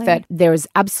I think that there is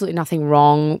absolutely nothing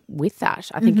wrong with that.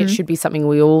 I think it should be something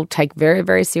we all take very,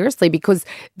 very seriously, because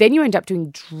then you end up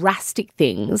doing drastic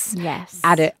things Yes.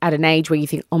 at an age where you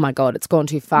think, oh my God, it's gone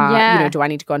too far. Yeah. Do I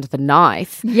need to go onto the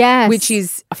knife? Yes. Which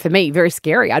is, for me, very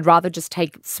scary. I'd rather just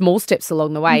take small steps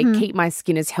along the way, keep my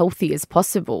skin as healthy as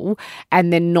possible,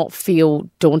 and then not feel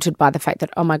daunted by the fact that,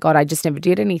 oh my God, I just never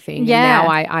did anything. Yeah. And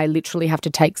now I literally have to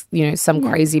take, some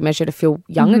crazy measure to feel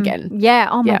young again. yeah,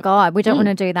 oh my Yeah. God, we don't want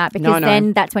to do that, because No.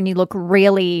 then that's when you look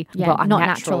really Well, not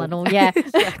natural unnatural. at all. Yeah.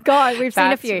 God, we've seen a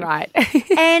That's few. right.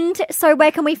 And so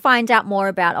where can we find out more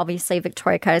about, obviously,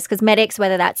 Victoria Curtis Cosmetics,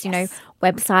 whether that's,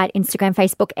 website, Instagram,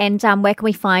 Facebook, and where can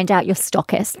we find out your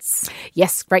stockists?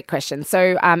 Yes, great question.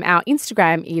 So our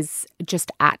Instagram is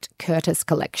just at Curtis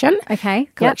Collection. Okay.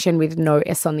 Collection with no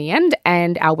S on the end.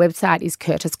 And our website is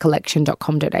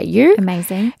curtiscollection.com.au.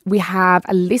 Amazing. We have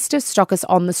a list of stockists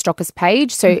on the stockist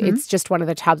page. So it's just one of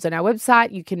the tabs on our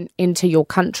website. You can enter your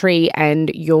country and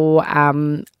your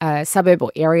suburb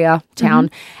or area, town,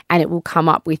 and it will come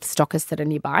up with stockists that are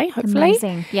nearby, hopefully.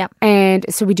 Amazing. Yep. And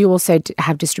so we do also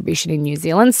have distribution in New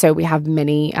Zealand. So we have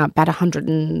many, about 100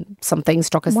 and something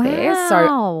stockists there. Wow.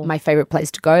 So my favourite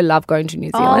place to go. Love going to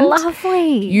New Zealand. Oh,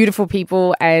 lovely. Beautiful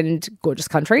people and gorgeous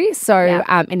country. So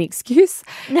any excuse.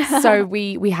 So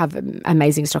we have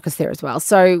amazing stockists there as well.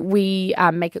 So we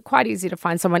make it quite easy to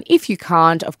find someone. If you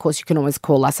can't, of course, you can always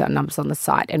call us. Our numbers on the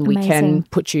site, and we can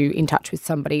put you in touch with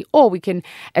somebody, or we can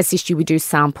assist you. We do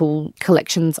sample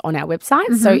collections on our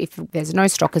website. So if there's no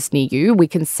stockist near you, we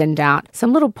can send out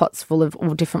some little pots full of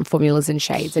all different formulas and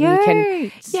shades. And you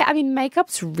can,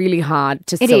 makeup's really hard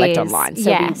to select is, online. So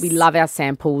yes. we love our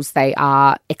samples. They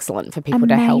are excellent for people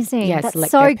to help. That's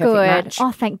select so their perfect good. match.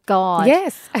 Oh, thank God.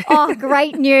 Yes. Oh,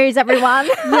 great news, everyone.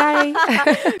 Yay.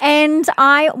 And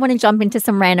I want to jump into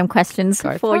some random questions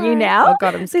for you now. Oh,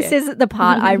 God, I'm scared. This is the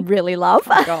part I really love.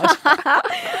 Oh, God.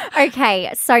 Okay,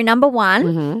 so number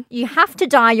one, you have to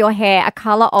dye your hair a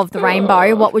colour of the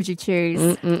rainbow. What would you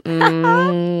choose?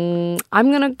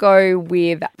 I'm going to go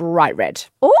with bright red.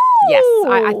 Oh, Yes,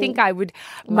 I think I would.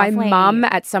 My Lovely. mum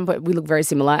at some point, we look very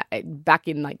similar, back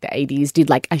in the 80s, did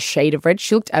a shade of red.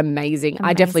 She looked amazing.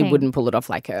 I definitely Amazing. wouldn't pull it off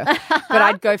like her. But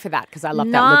I'd go for that because I love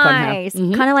that look on her. Nice.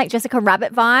 Kind of like Jessica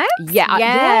Rabbit vibes. Yeah,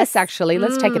 yes, actually.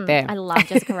 Let's take it there. I love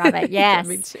Jessica Rabbit. Yes.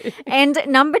 Me too. And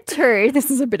number two, this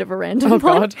is a bit of a random one.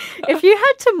 God. If you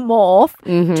had to morph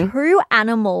two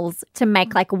animals to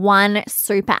make one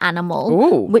super animal,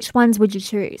 Ooh. which ones would you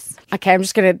choose? Okay, I'm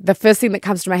just going to, the first thing that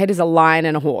comes to my head is a lion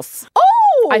and a horse. Oh!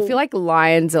 I feel like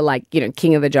lions are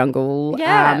king of the jungle.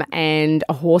 Yeah. And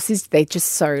a horse they're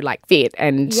just so fit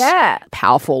and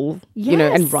powerful,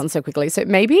 Yes. and run so quickly. So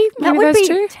maybe That would those be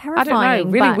two. terrifying. I don't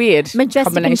know. Really but weird.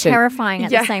 Majestic combination. and terrifying at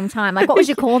the same time. What would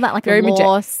you call that? Like Very a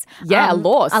lorse? Yeah, a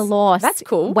lorse. A lorse. That's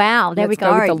cool. Wow, there Let's we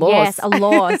go. go with the lorse. Yes, a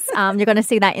lorse. You're going to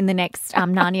see that in the next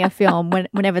Narnia film,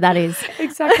 whenever that is.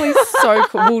 Exactly. So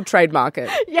cool. We'll trademark it.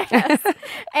 Yes.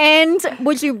 And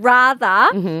would you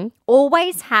rather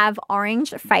always have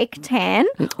orange fake tan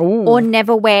or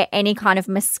never wear any kind of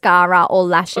mascara or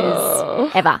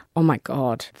lashes ever? Oh my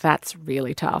God, that's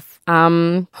really tough.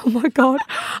 Oh my God,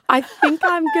 I think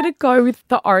I'm going to go with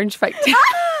the orange fake tan.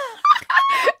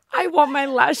 I want my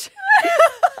lash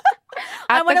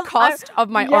at the cost of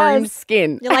my orange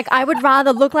skin. You're like, I would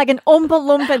rather look like an Oompa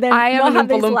Loompa than I am not an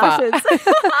have Oompa these Loompa. lashes.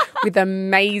 With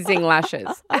amazing lashes.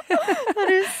 That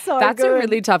is is so That's good. a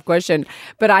really tough question.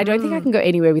 But I don't think I can go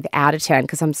anywhere without a tan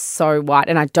because I'm so white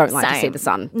and I don't like to see the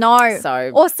sun. No.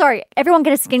 So Or sorry, everyone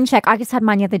get a skin check. I just had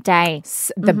mine the other day.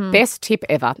 the best tip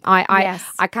ever. Yes.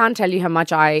 I can't tell you how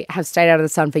much I have stayed out of the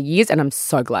sun for years and I'm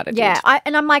so glad I did. Yeah,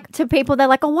 and I'm like, to people, they're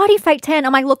like, oh, why do you fake tan?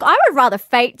 I'm like, look, I would rather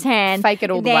fake tan. Fake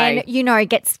it all the than, way. you know,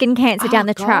 get skin cancer down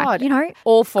the track. God. You know?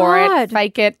 All for God. it.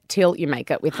 Fake it till you make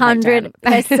it with the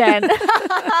fake tan.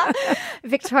 100%.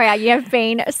 Victoria, you have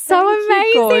been so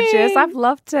Thank you, amazing. gorgeous. I've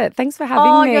loved it. Thanks for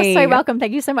having Oh, me. you're so welcome.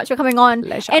 Thank you so much for coming on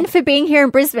Pleasure. and for being here in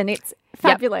Brisbane. It's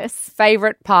fabulous.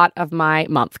 Favorite part of my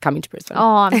month coming to Brisbane.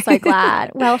 Oh, I'm so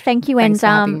glad. Well, thank you Thanks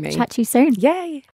and for having me. chat to you soon. Yay.